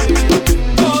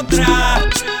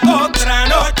 Otra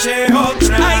noche,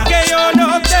 otra. Ay, que yo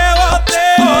no te bote.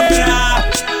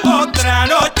 Otra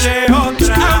noche,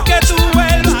 otra. Aunque tú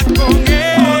vuelvas con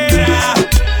él.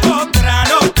 Otra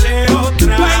noche,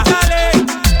 otra.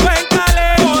 Cuéntale,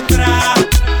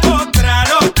 otra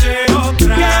noche,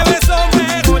 otra. Que beso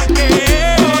mejor que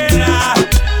él.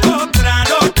 Otra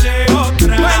noche,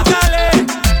 otra.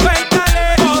 Cuéntale,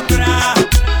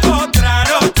 otra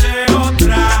noche,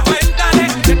 otra. Cuéntale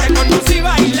que te conocí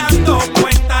bailando.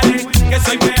 Cuéntale que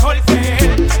soy mejor que él.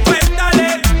 Cuéntale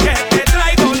que te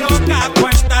traigo loca.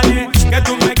 Cuéntale que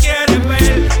tú me quieres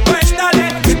ver. Cuéntale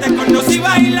que te conocí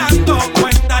bailando.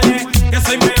 Cuéntale que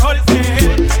soy mejor que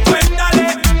él. Cuéntale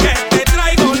que te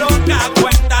traigo loca.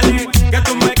 Cuéntale que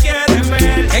tú me quieres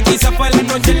ver. Que quizá fue la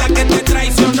noche en la que te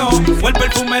traicionó. Fue el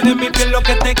perfume de mi piel lo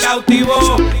que te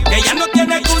cautivó. Que ya no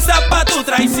tiene excusa para tu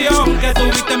traición. Que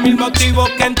tuviste mil motivos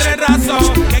que entre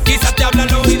razón. Que quizás te habla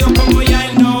al oído como ya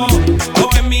él no. O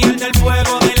que miel del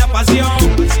fuego de la pasión.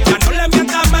 Ya no le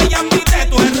mientas más y admite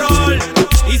tu error.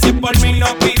 Y si por mí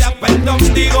no pidas perdón,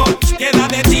 digo, queda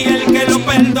de ti el que lo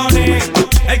perdone.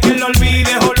 El que lo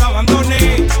olvide o lo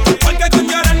abandone. Porque quien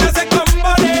llora no se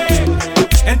compone.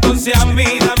 Entonces a mí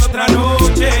dame otra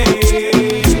noche.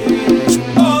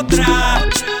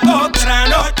 Otra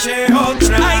noche,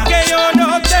 otra. Ay, que yo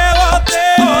no te bote.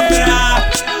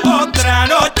 Otra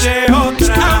noche,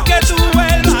 otra. Aunque tú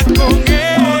vuelvas con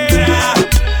él.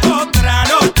 Otra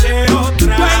noche,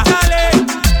 otra.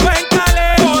 Cuéntale,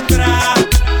 otra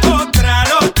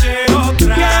noche,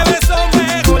 otra. Que beso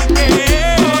mejor que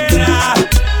él.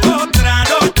 Otra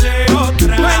noche,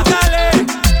 otra.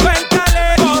 Cuéntale,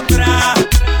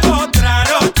 otra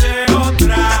noche,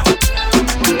 otra.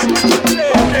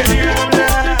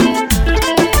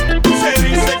 Se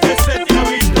dice que se te ha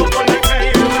visto con la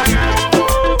calle vagando.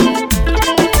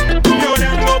 Yo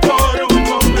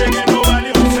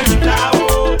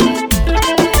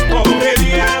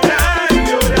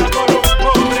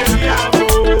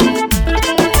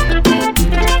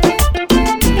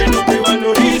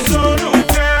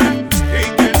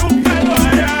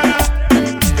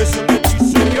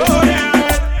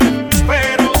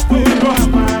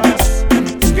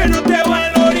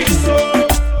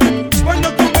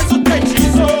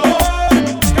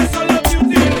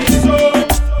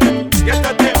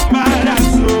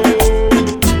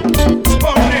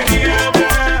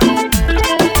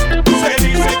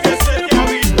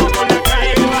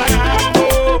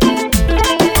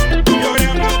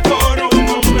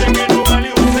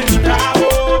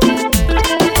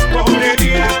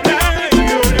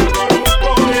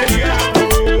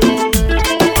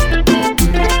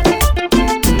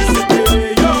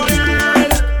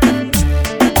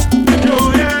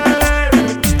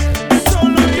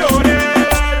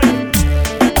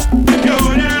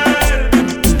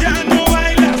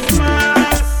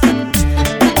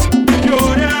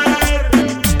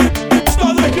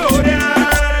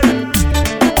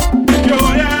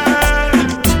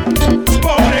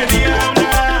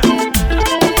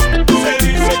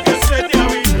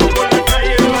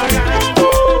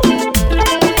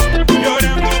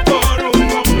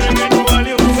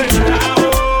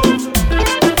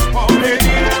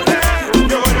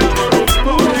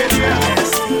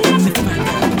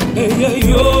ella y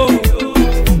yo.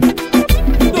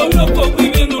 Dos locos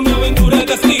viviendo una aventura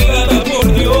castigada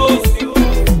por Dios.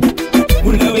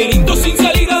 Un laberinto sin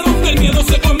salida donde el miedo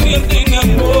se convierte en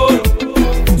amor.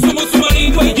 Somos su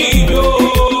marido, ella y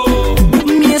yo.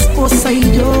 Mi esposa y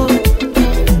yo,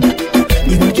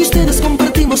 igual que ustedes,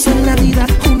 compartimos en la vida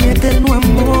un eterno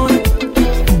amor.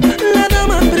 La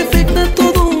dama perfecta,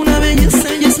 todo una belleza,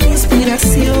 ella es mi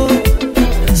inspiración.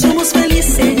 Somos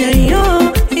felices, ella y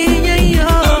yo, ella y yo.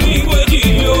 Amigo, ella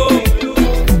y yo.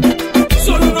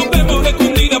 Solo nos vemos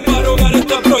escondidas para ahogar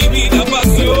esta prohibida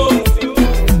pasión.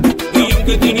 Y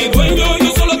aunque tiene dueño,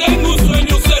 yo solo tengo un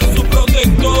sueño, ser su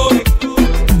protector.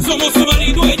 Somos su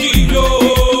marido, ella y yo.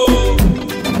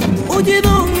 Oye,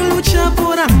 don, lucha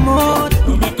por amor.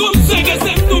 No me aconsejes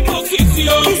en tu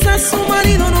posición. Quizás su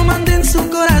marido no mande en su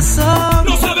corazón.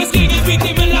 No sabes quién es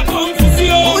víctima en la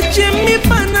confusión. Oye, mi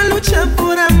pana lucha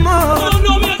por amor.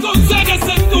 No me aconsejes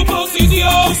en tu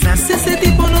posición. Quizás ese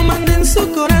tipo no mande en su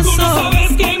Tú corazón. no sabes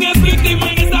quién es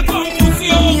víctima en esta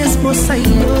confusión. Mi esposa y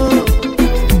yo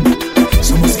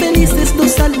somos felices,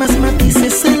 dos almas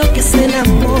matices, sé lo que es el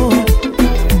amor.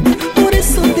 Por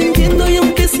eso te entiendo y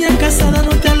aunque sea casada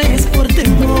no te alejes por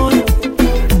temor.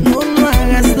 No lo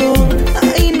hagas, don.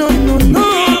 Ay, no, no, no.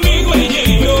 Mi amigo, ella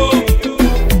y yo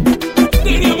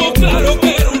teníamos claro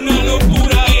que era una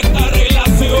locura esta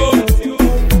relación.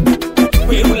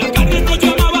 Pero la carne nos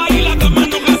llamaba y la cama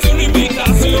nos hacía una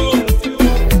invitación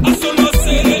a solo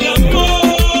hacer el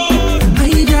amor.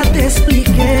 Ay, ya te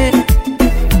expliqué.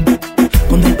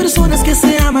 Cuando hay personas que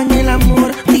se aman, el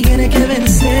amor tiene que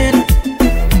vencer.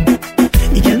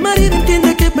 Y que el marido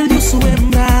entienda que perdió su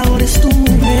hembra, ahora es tu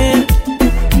mujer.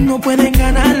 No pueden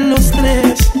ganar los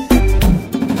tres.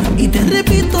 Y te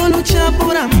repito, lucha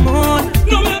por amor.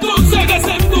 No me aconsejes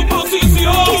en tu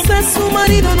posición. Quizás su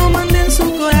marido no mande en su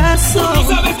Tú no corazón.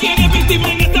 sabes quién es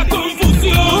víctima en esta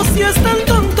confusión. No seas tan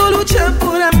tonto, lucha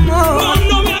por amor.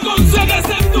 No me aconsejes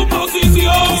en tu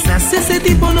posición. Quizás ese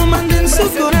tipo no mande en su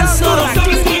Tú corazón. no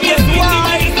sabes quién es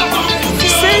víctima en esta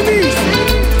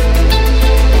confusión.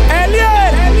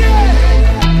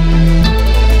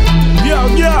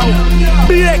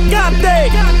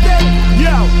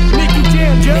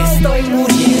 Me estoy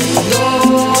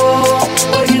muriendo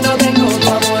porque no tengo tu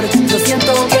amor. Yo siento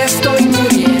que estoy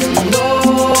muriendo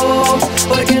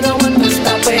porque no aguanto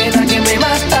esta pena que me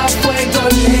mata a fuego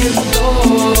lento.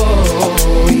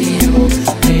 Y yo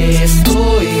me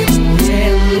estoy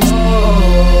muriendo.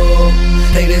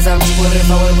 Regresa a mí por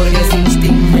favor porque sin ti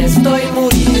me estoy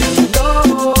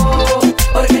muriendo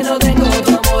porque no tengo tu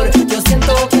amor. Yo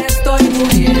siento que estoy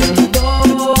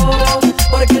muriendo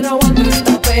porque no aguanto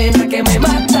esta pena que me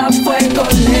mata a fuego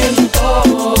lento.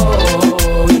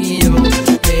 Y yo me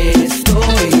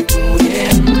estoy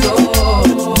muriendo.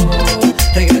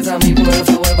 Regresa a mí por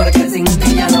favor porque sin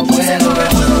ti ya no puedo.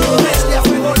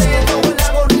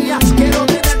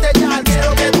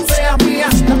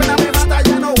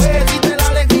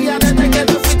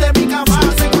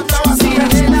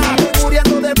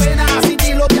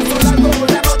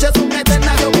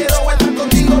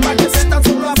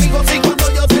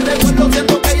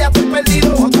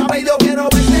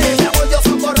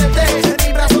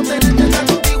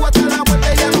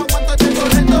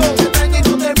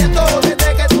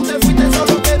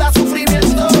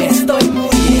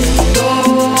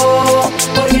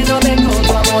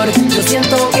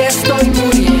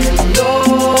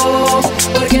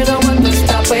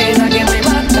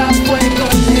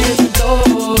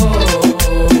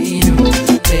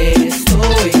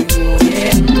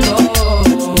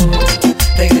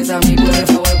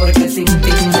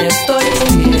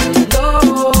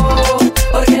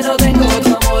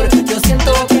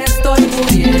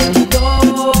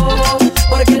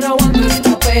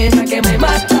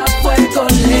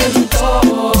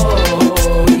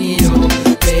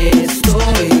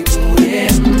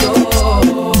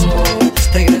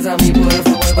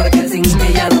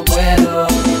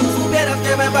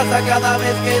 Cada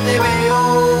vez que te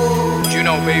veo, You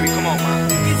know, baby, come on, man.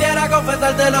 quisiera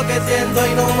confesarte lo que siento y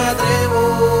no me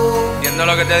atrevo. Entiendo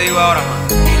lo que te digo ahora,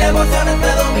 man. Y la emoción me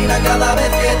domina cada vez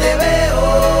que te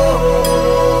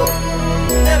veo.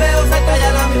 Te veo cerca y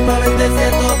a la misma vez te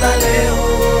siento tan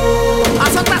lejos.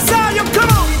 ¡Haz otra sello,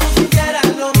 come on! Si tú quisieras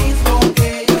lo mismo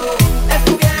que yo,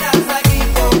 estuvieras aquí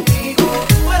conmigo.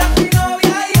 Fueras mi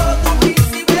novia y yo tu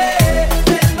príncipe.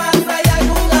 Del más hay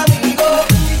algún amigo.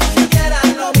 Si tú quisieras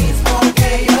lo mismo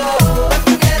que yo,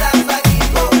 estuvieras aquí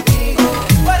conmigo.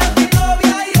 Fueras mi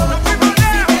novia y yo tu príncipe.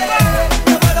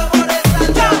 No muero por estar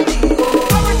contigo.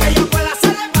 ¿Cómo es que yo puedo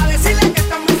hacerle para decirle que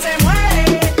también se muere?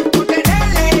 Por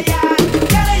tenerle ya,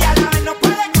 quiere ya la vez no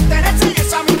puede contenerse y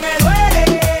eso a mí me duele.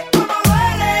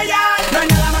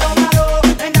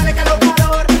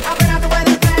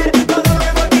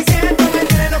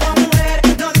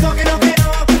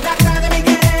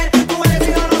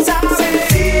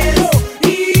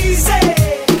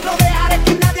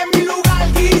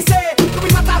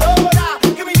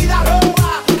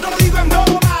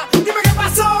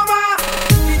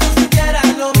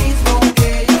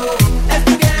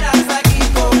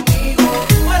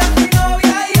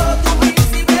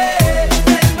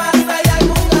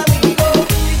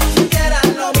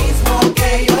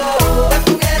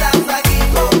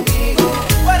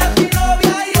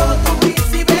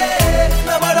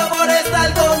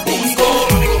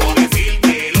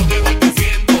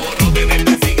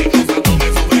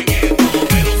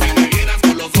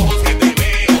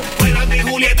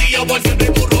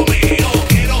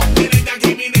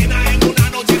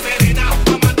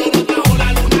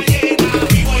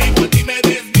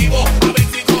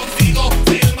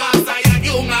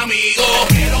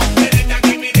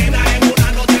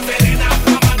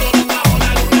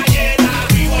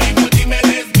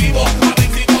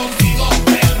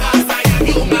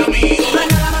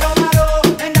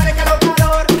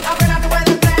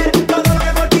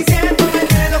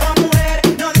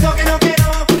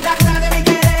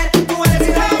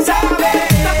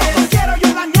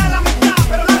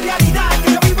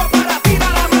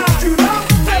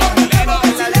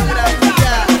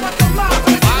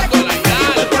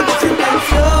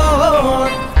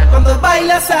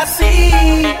 así,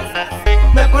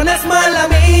 me pones mal a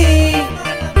mí,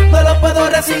 no lo puedo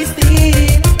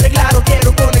resistir. De claro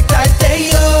quiero conectarte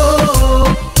y yo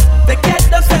te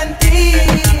quiero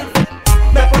sentir.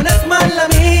 Me pones mal a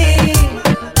mí,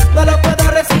 no lo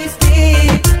puedo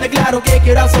resistir. De claro que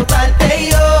quiero azotarte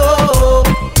y yo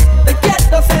te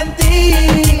quiero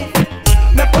sentir.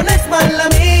 Me pones mal a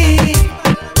mí,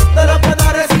 no lo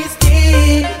puedo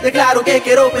resistir. De claro que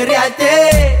quiero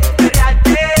perrearte.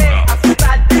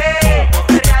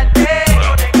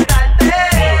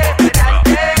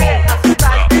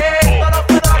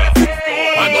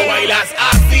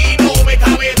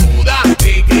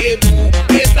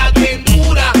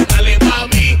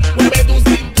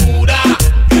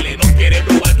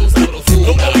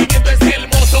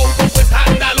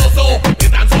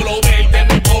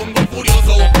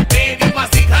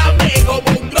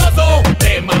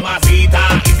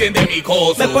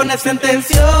 Me pones en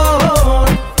tensión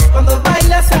cuando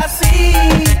bailas así,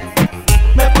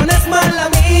 me pones mal a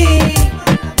mí,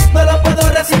 no lo puedo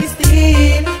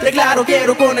resistir. De claro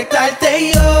quiero conectarte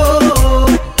y yo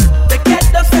te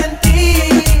quiero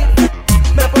sentir.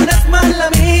 Me pones mal a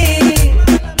mí,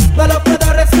 no lo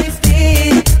puedo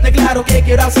resistir. De claro que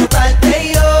quiero azotarte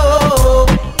y yo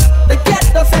te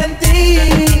quiero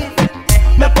sentir.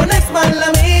 Me pones mal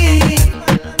a mí,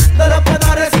 no lo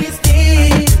puedo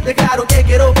resistir. De claro que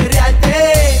quiero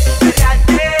perrearte,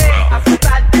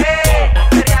 azotarte,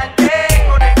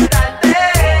 conectarte,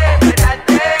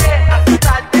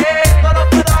 azotarte, no lo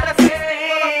puedo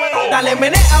resistir. Dale,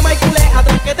 menea, maiculea,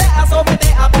 tranquetea,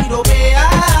 sobetea, pirovea,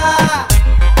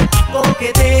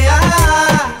 coquetea,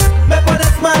 me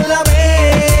pones mal a mí.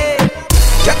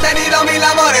 Yo he tenido mil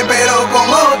amores, pero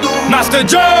como tú, Master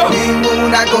Joe,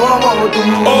 ninguna como tú.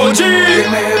 OG, que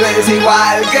me ves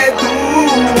igual que tú.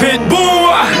 Pitbull,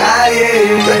 Nadie.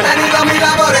 Yo he tenido mil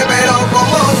amores, pero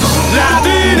como tú,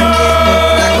 Latino,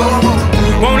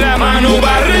 con la mano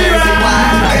para arriba,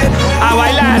 a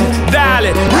bailar,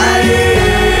 dale.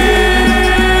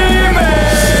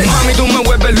 Mami, tú me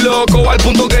vuelves loco al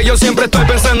punto que yo siempre estoy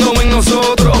pensando en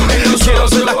nosotros. Quiero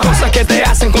hacer las cosas que te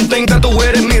hacen contenta. Tú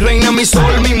eres mi reina, mi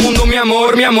sol, mi mundo, mi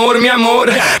amor, mi amor, mi amor.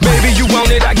 Baby, you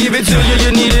want it, I give it to you.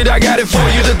 You need it, I got it for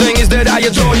you. The thing is that I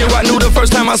adore you. I knew the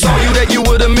first time I saw you that you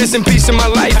were the missing piece in my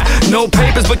life. No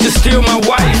papers, but you're still my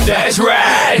wife. That's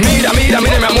right. Mira, mira,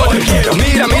 mira, mi amor.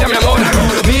 Mira, mira, mi amor.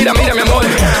 Mira, mira, mi amor.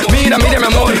 Mira, mira, mi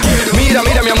amor. Mira,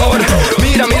 mira, mi amor.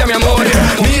 Mira, mira, mi amor.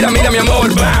 Mira, mira, mi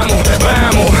amor. Vamos,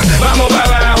 vamos, vamos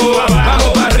para abajo, vamos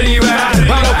para arriba,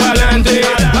 vamos para adelante,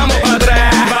 vamos para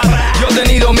atrás. Yo he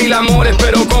tenido mil amores,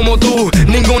 pero como tú,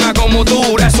 ninguna como tú.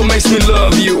 That's what makes me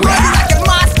love you.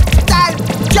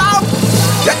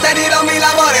 Yo he tenido mil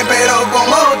amores, pero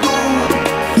como tú,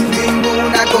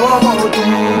 ninguna como tú.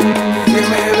 Que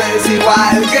me ves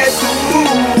igual que tú.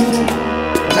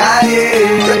 Nadie.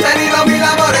 Yo he tenido mil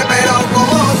amores, pero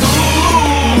como tú,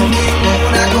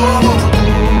 ninguna como tú.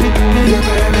 Que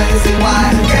me ves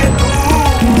igual que tú.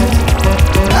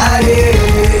 Nadie.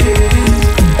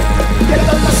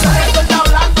 Quiero pasar estoy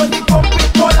hablando ni con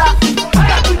pistola.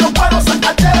 Acá tú no puedo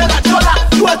sacarte de la chola.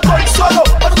 Yo estoy solo,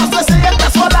 pero no sé si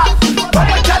estás sola.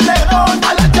 Vamos a echarle ron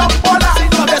a la champola. Si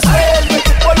no resuelve,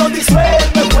 tu pueblo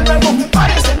disuelve. Volvemos un par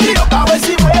encendido pa' ver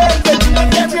si vuelve. Dime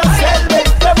que me observe,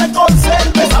 que me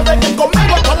conserve. Sabe que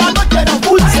conmigo toda la noche era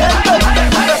full serve.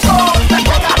 Me responde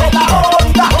que agarre la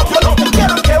onda. Yo lo que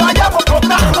quiero es que vayamos por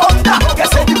la ronda. Que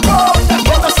se importa,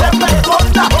 que no se me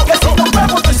esconda. Que si nos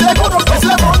vemos estoy seguro que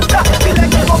se monta. Dile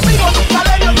que conmigo nunca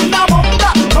le dio ni una monta.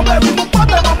 No bebimos un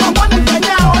pote, vamos a poner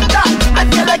caña onda. Al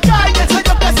que le caiga el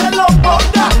sello que se lo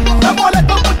ponga. Me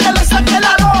molesto porque le saqué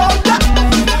la ronda.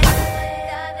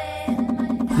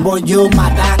 Voy yo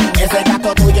matan, ese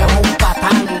gato tuyo es un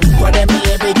patán. Tú eres mi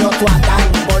Evi, yo tu Adán.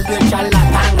 Volvió el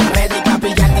charlatán, ready pa'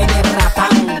 pillarte de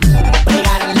ratán.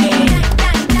 Pegarle,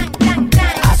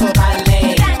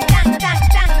 azotarle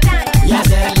y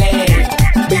hacerle.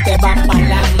 Viste, van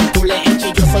palan, tú le echas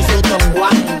y yo soy su Don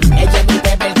Juan. Ella es mi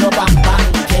bebé, yo pam pam.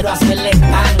 Quiero hacerle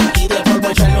tan y de polvo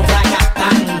echarle un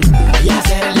fracatán y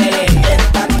hacerle.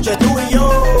 Esta noche tú y yo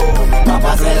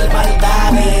vamos a hacer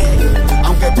maldades,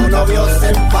 aunque tu novio se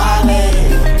enfade.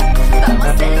 Vamos a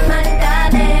hacer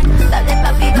maldades, dale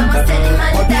papi, vamos a hacer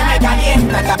Porque me maldades.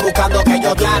 calienta, estás buscando que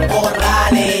yo te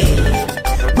acorrale.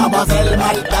 Vamos a hacer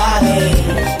maldades.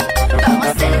 Vamos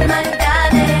a hacer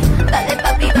maldades, dale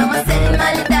papi, vamos a hacer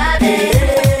maldades.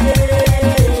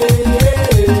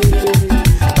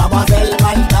 Vamos a hacer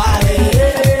maldades.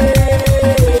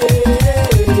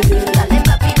 Dale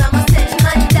papi, vamos a hacer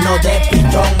maldades. No de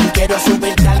pichón, quiero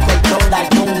subirte al colchón,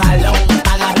 darte un jalón,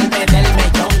 agarrarme del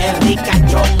mechón, el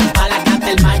ricachón, para la canta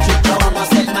el machuchón. Vamos a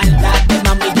hacer maldades,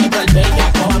 mami,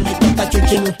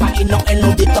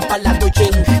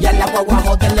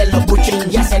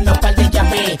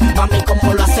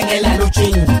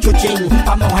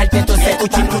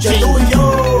 noche tú y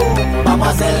yo vamos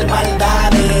a hacer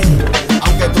maldades,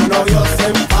 aunque tu novio se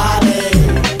enfade.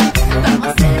 Vamos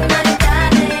a hacer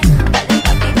maldades, dale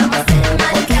papi, vamos a hacer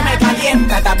maldades. ¿Por qué me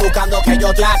calienta? Estás buscando que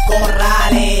yo te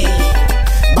acorrale.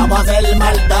 Vamos a hacer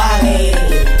maldades.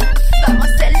 Vamos a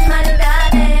hacer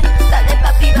maldades, dale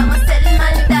papi, vamos a hacer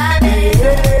maldades.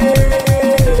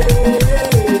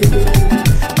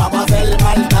 Vamos a hacer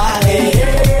maldades.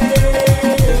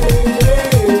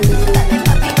 Dale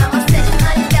papi, vamos a hacer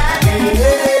maldades.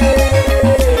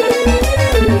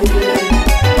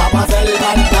 Vamos a hacer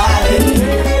maldades.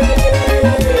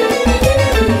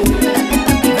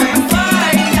 Ven,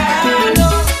 bailalo,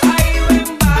 ay, ven,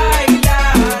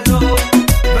 bailalo.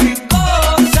 Ven,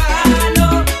 gózalo,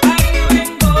 ay, ven,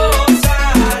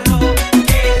 gózalo.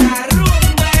 Que la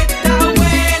rumba está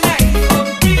buena y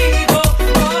contigo,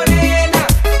 morena,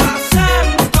 a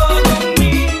Santo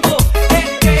Domingo es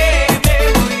que me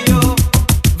voy yo.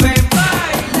 Ven,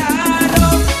 bailalo,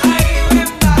 ay,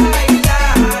 ven,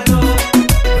 bailalo.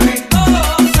 Ven,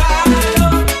 gózalo,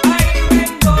 ay,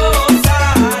 ven,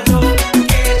 gózalo.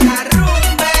 Que la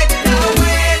rumba está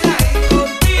buena y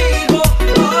contigo,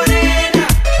 morena,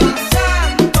 a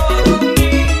Santo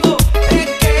Domingo es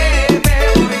que me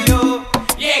voy yo.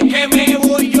 Y es que me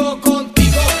voy yo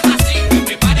contigo, así que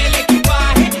prepara el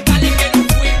equipaje. Dale que nos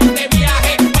fuimos de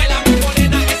viaje. Baila mi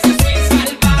morena ese swing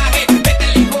salvaje.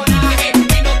 Métele coraje y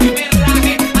no te me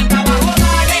rajes. Hasta abajo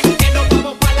dale, que nos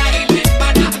vamos pa' la isla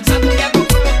hermana. Santiago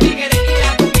con los tigres y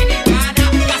la dominicana.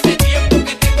 Que hace tiempo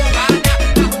que tengo ganas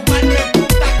de jugarlo en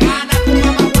Punta Cana. Tu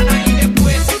mamá pana y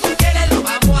después si tú quieres lo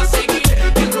vamos a seguir.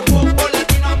 El rumbo por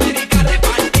Latinoamérica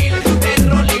repartir. De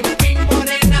rolling pin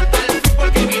morena tal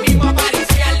porque vinimos a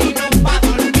pariciar y no pa'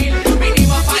 dormir.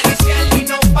 Vinimos a pariciar y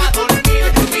no pa' dormir.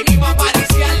 Vinimos a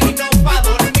pariciar y no pa'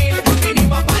 dormir.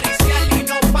 Vinimos a pariciar y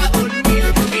no pa' dormir.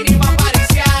 Vinimos a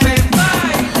pariciar. Ven,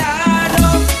 bailalo,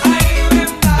 ay,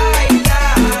 ven,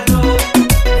 bailalo.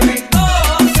 Ven,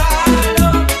 gózalo,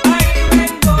 ay, ven,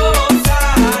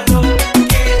 gózalo.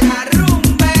 Que la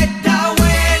rumba está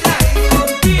buena y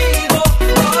contigo,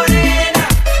 morena,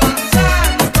 a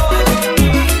Santo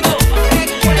Domingo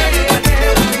es que me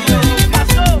voy yo.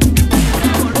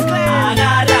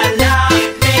 Agárrala,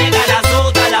 pégala,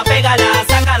 sótala, pégala,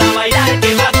 sácala a bailar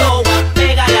que va toa.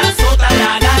 Pégala, sótala,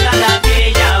 agárrala que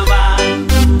ella va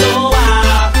toa.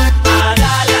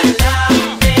 Agárrala,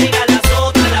 pégala,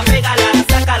 sótala, pégala,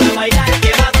 sácala a bailar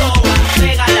que va toa.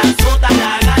 Pégala, sótala,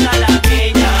 agárrala que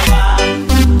ella va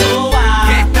toa.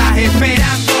 ¿Qué estás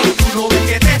esperando? Tú no ves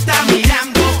que te está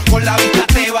mirando, con la vista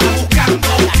te va buscando.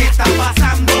 ¿Qué está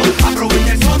pasando?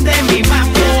 Aprovecha el son de mi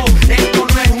mambo. Esto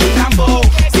no es un tambo.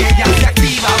 Si ella se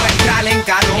activa va a entrar en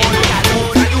calor.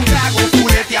 Búscale un trago,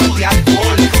 fuleteado de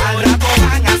alcohol. Al rato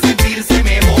van a sentirse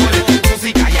mejor.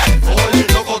 Música y alcohol,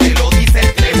 loco te lo dice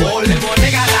el trébol.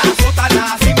 Pégala,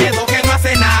 sótala, sin miedo que no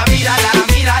hace nada. Mírala,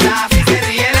 mírala, si se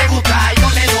ríe le gusta. Yo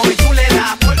le doy, tú le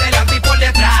das, por delante y por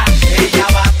detrás. Ella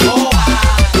va toa.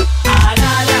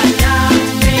 Agárrala,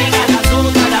 pégala,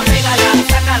 sótala, pégala,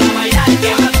 sácala a bailar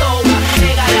que va toa.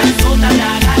 Pégala, sótala,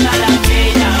 agárrala que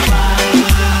ella va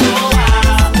toa.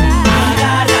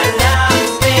 Agárrala,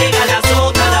 pégala,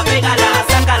 sótala, pégala,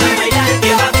 sácala a bailar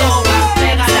que va toa.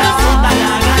 Pégala, sótala,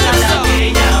 agárrala que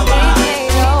ella va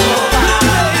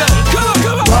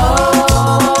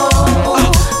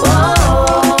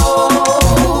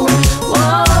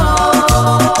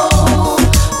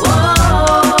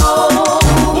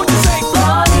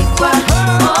Boricua,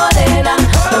 morena,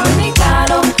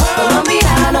 dominicano,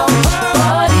 colombiano.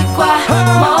 Boricua,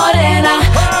 morena,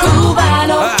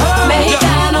 cubano,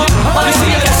 mexicano. You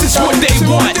see, this is what they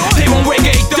want. They want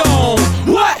reggaeton.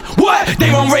 What?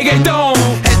 They want reggaeton.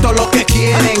 Esto es lo que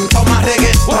quieren, toma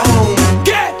reggaetón.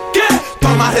 Get.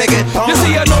 Toma reggaetón. You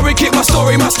see, I know we kick my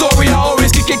story. I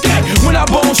always kick it. When I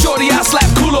bone shorty, I slap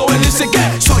culo and this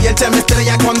again. Soy el tema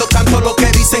estrella cuando canto lo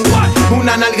que dicen.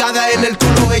 Una nalgada en el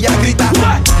culo, ella grita.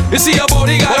 You see, a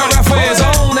body got a rap for his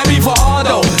own. That be for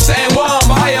Ardo. San Juan,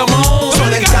 Bayamon. Soy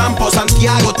del campo,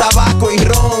 Santiago, tabaco y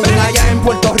ron. Allá en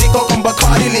Puerto Rico con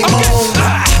Bacardi y limón.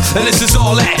 And this is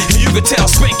all that. You can tell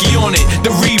Spanky on it. The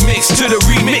remix to the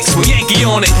remix with Yankee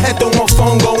on it. Esto es un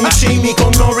mofongo, un chimi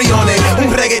con nori on it.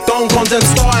 Un reggaetón con Zen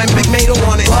Star and Big Mato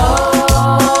on it.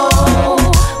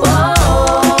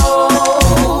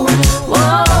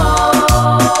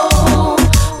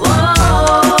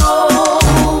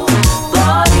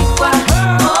 Boricua,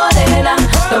 morena,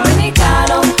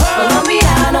 dominicano,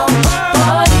 colombiano.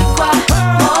 Boricua,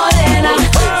 morena,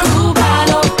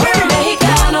 cubano,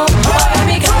 mexicano. Oiga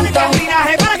mi canto.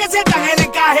 Para que sientan el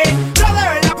encaje.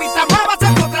 Brother, en la pista muévase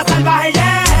contra salvaje.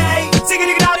 Yeah. Sigue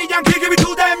y yankee, give it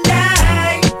to them.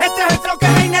 Yeah. Este es el flow que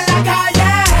reina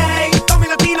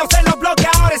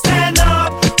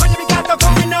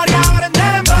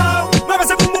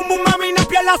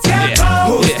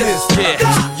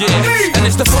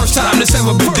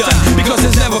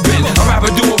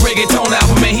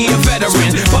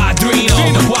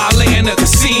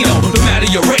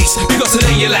peace, because it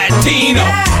ain't your Latino.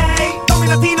 Hey, todos mis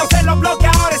latinos en los bloques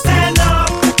ahora stand up.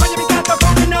 Oye mi canto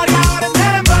con mi noria ahora en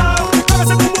dembow. Como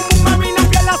ese boom boom boom, mami, no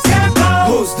pierdas tiempo.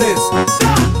 Who's this?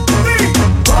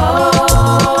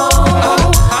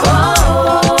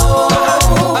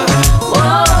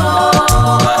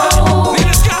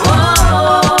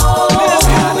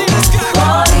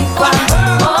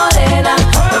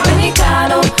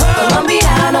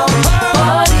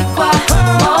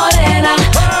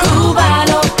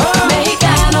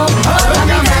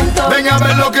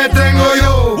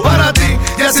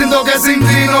 Siento que sin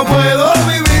ti no puedo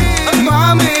vivir,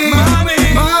 mami,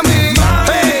 mami, mami,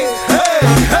 hey, hey,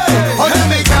 hey. Oye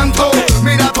mi canto,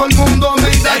 mira todo el mundo,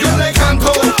 mira yo le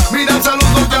canto. Mira el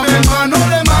saludo que a mi hermano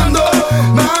le mando,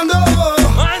 mando.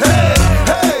 Hey,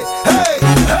 hey, hey,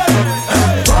 hey,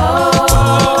 hey.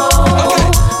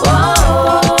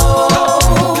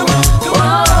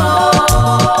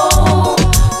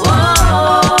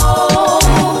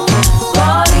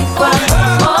 Boricua,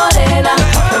 morena,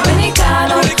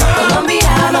 dominicano,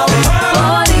 colombiano.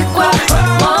 Boricua,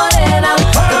 morena,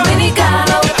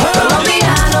 dominicano,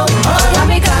 colombiano. Oiga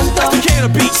mi canto. Can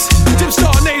of beats, Dip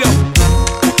Star NATO.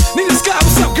 Nina Sky,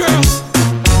 what's up, girls?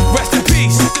 Rest in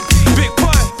peace, Big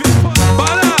Pun,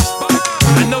 Bala.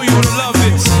 I know you wanna love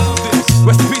this.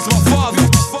 Rest in peace, my father,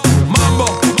 Mambo.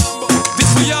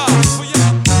 This for y'all.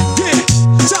 Yeah,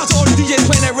 shout out to all the DJs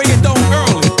playing that reggaeton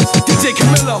early. DJ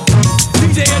Camilo,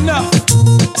 DJ Enough,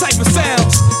 Cypher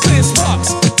Sounds, Clear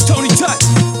Sparks, Tony Touch,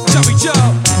 Chubby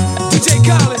Joe, DJ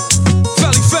Khaled,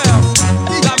 Felly Fell,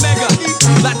 La Mega,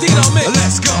 Latino Mix.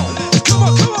 Let's go.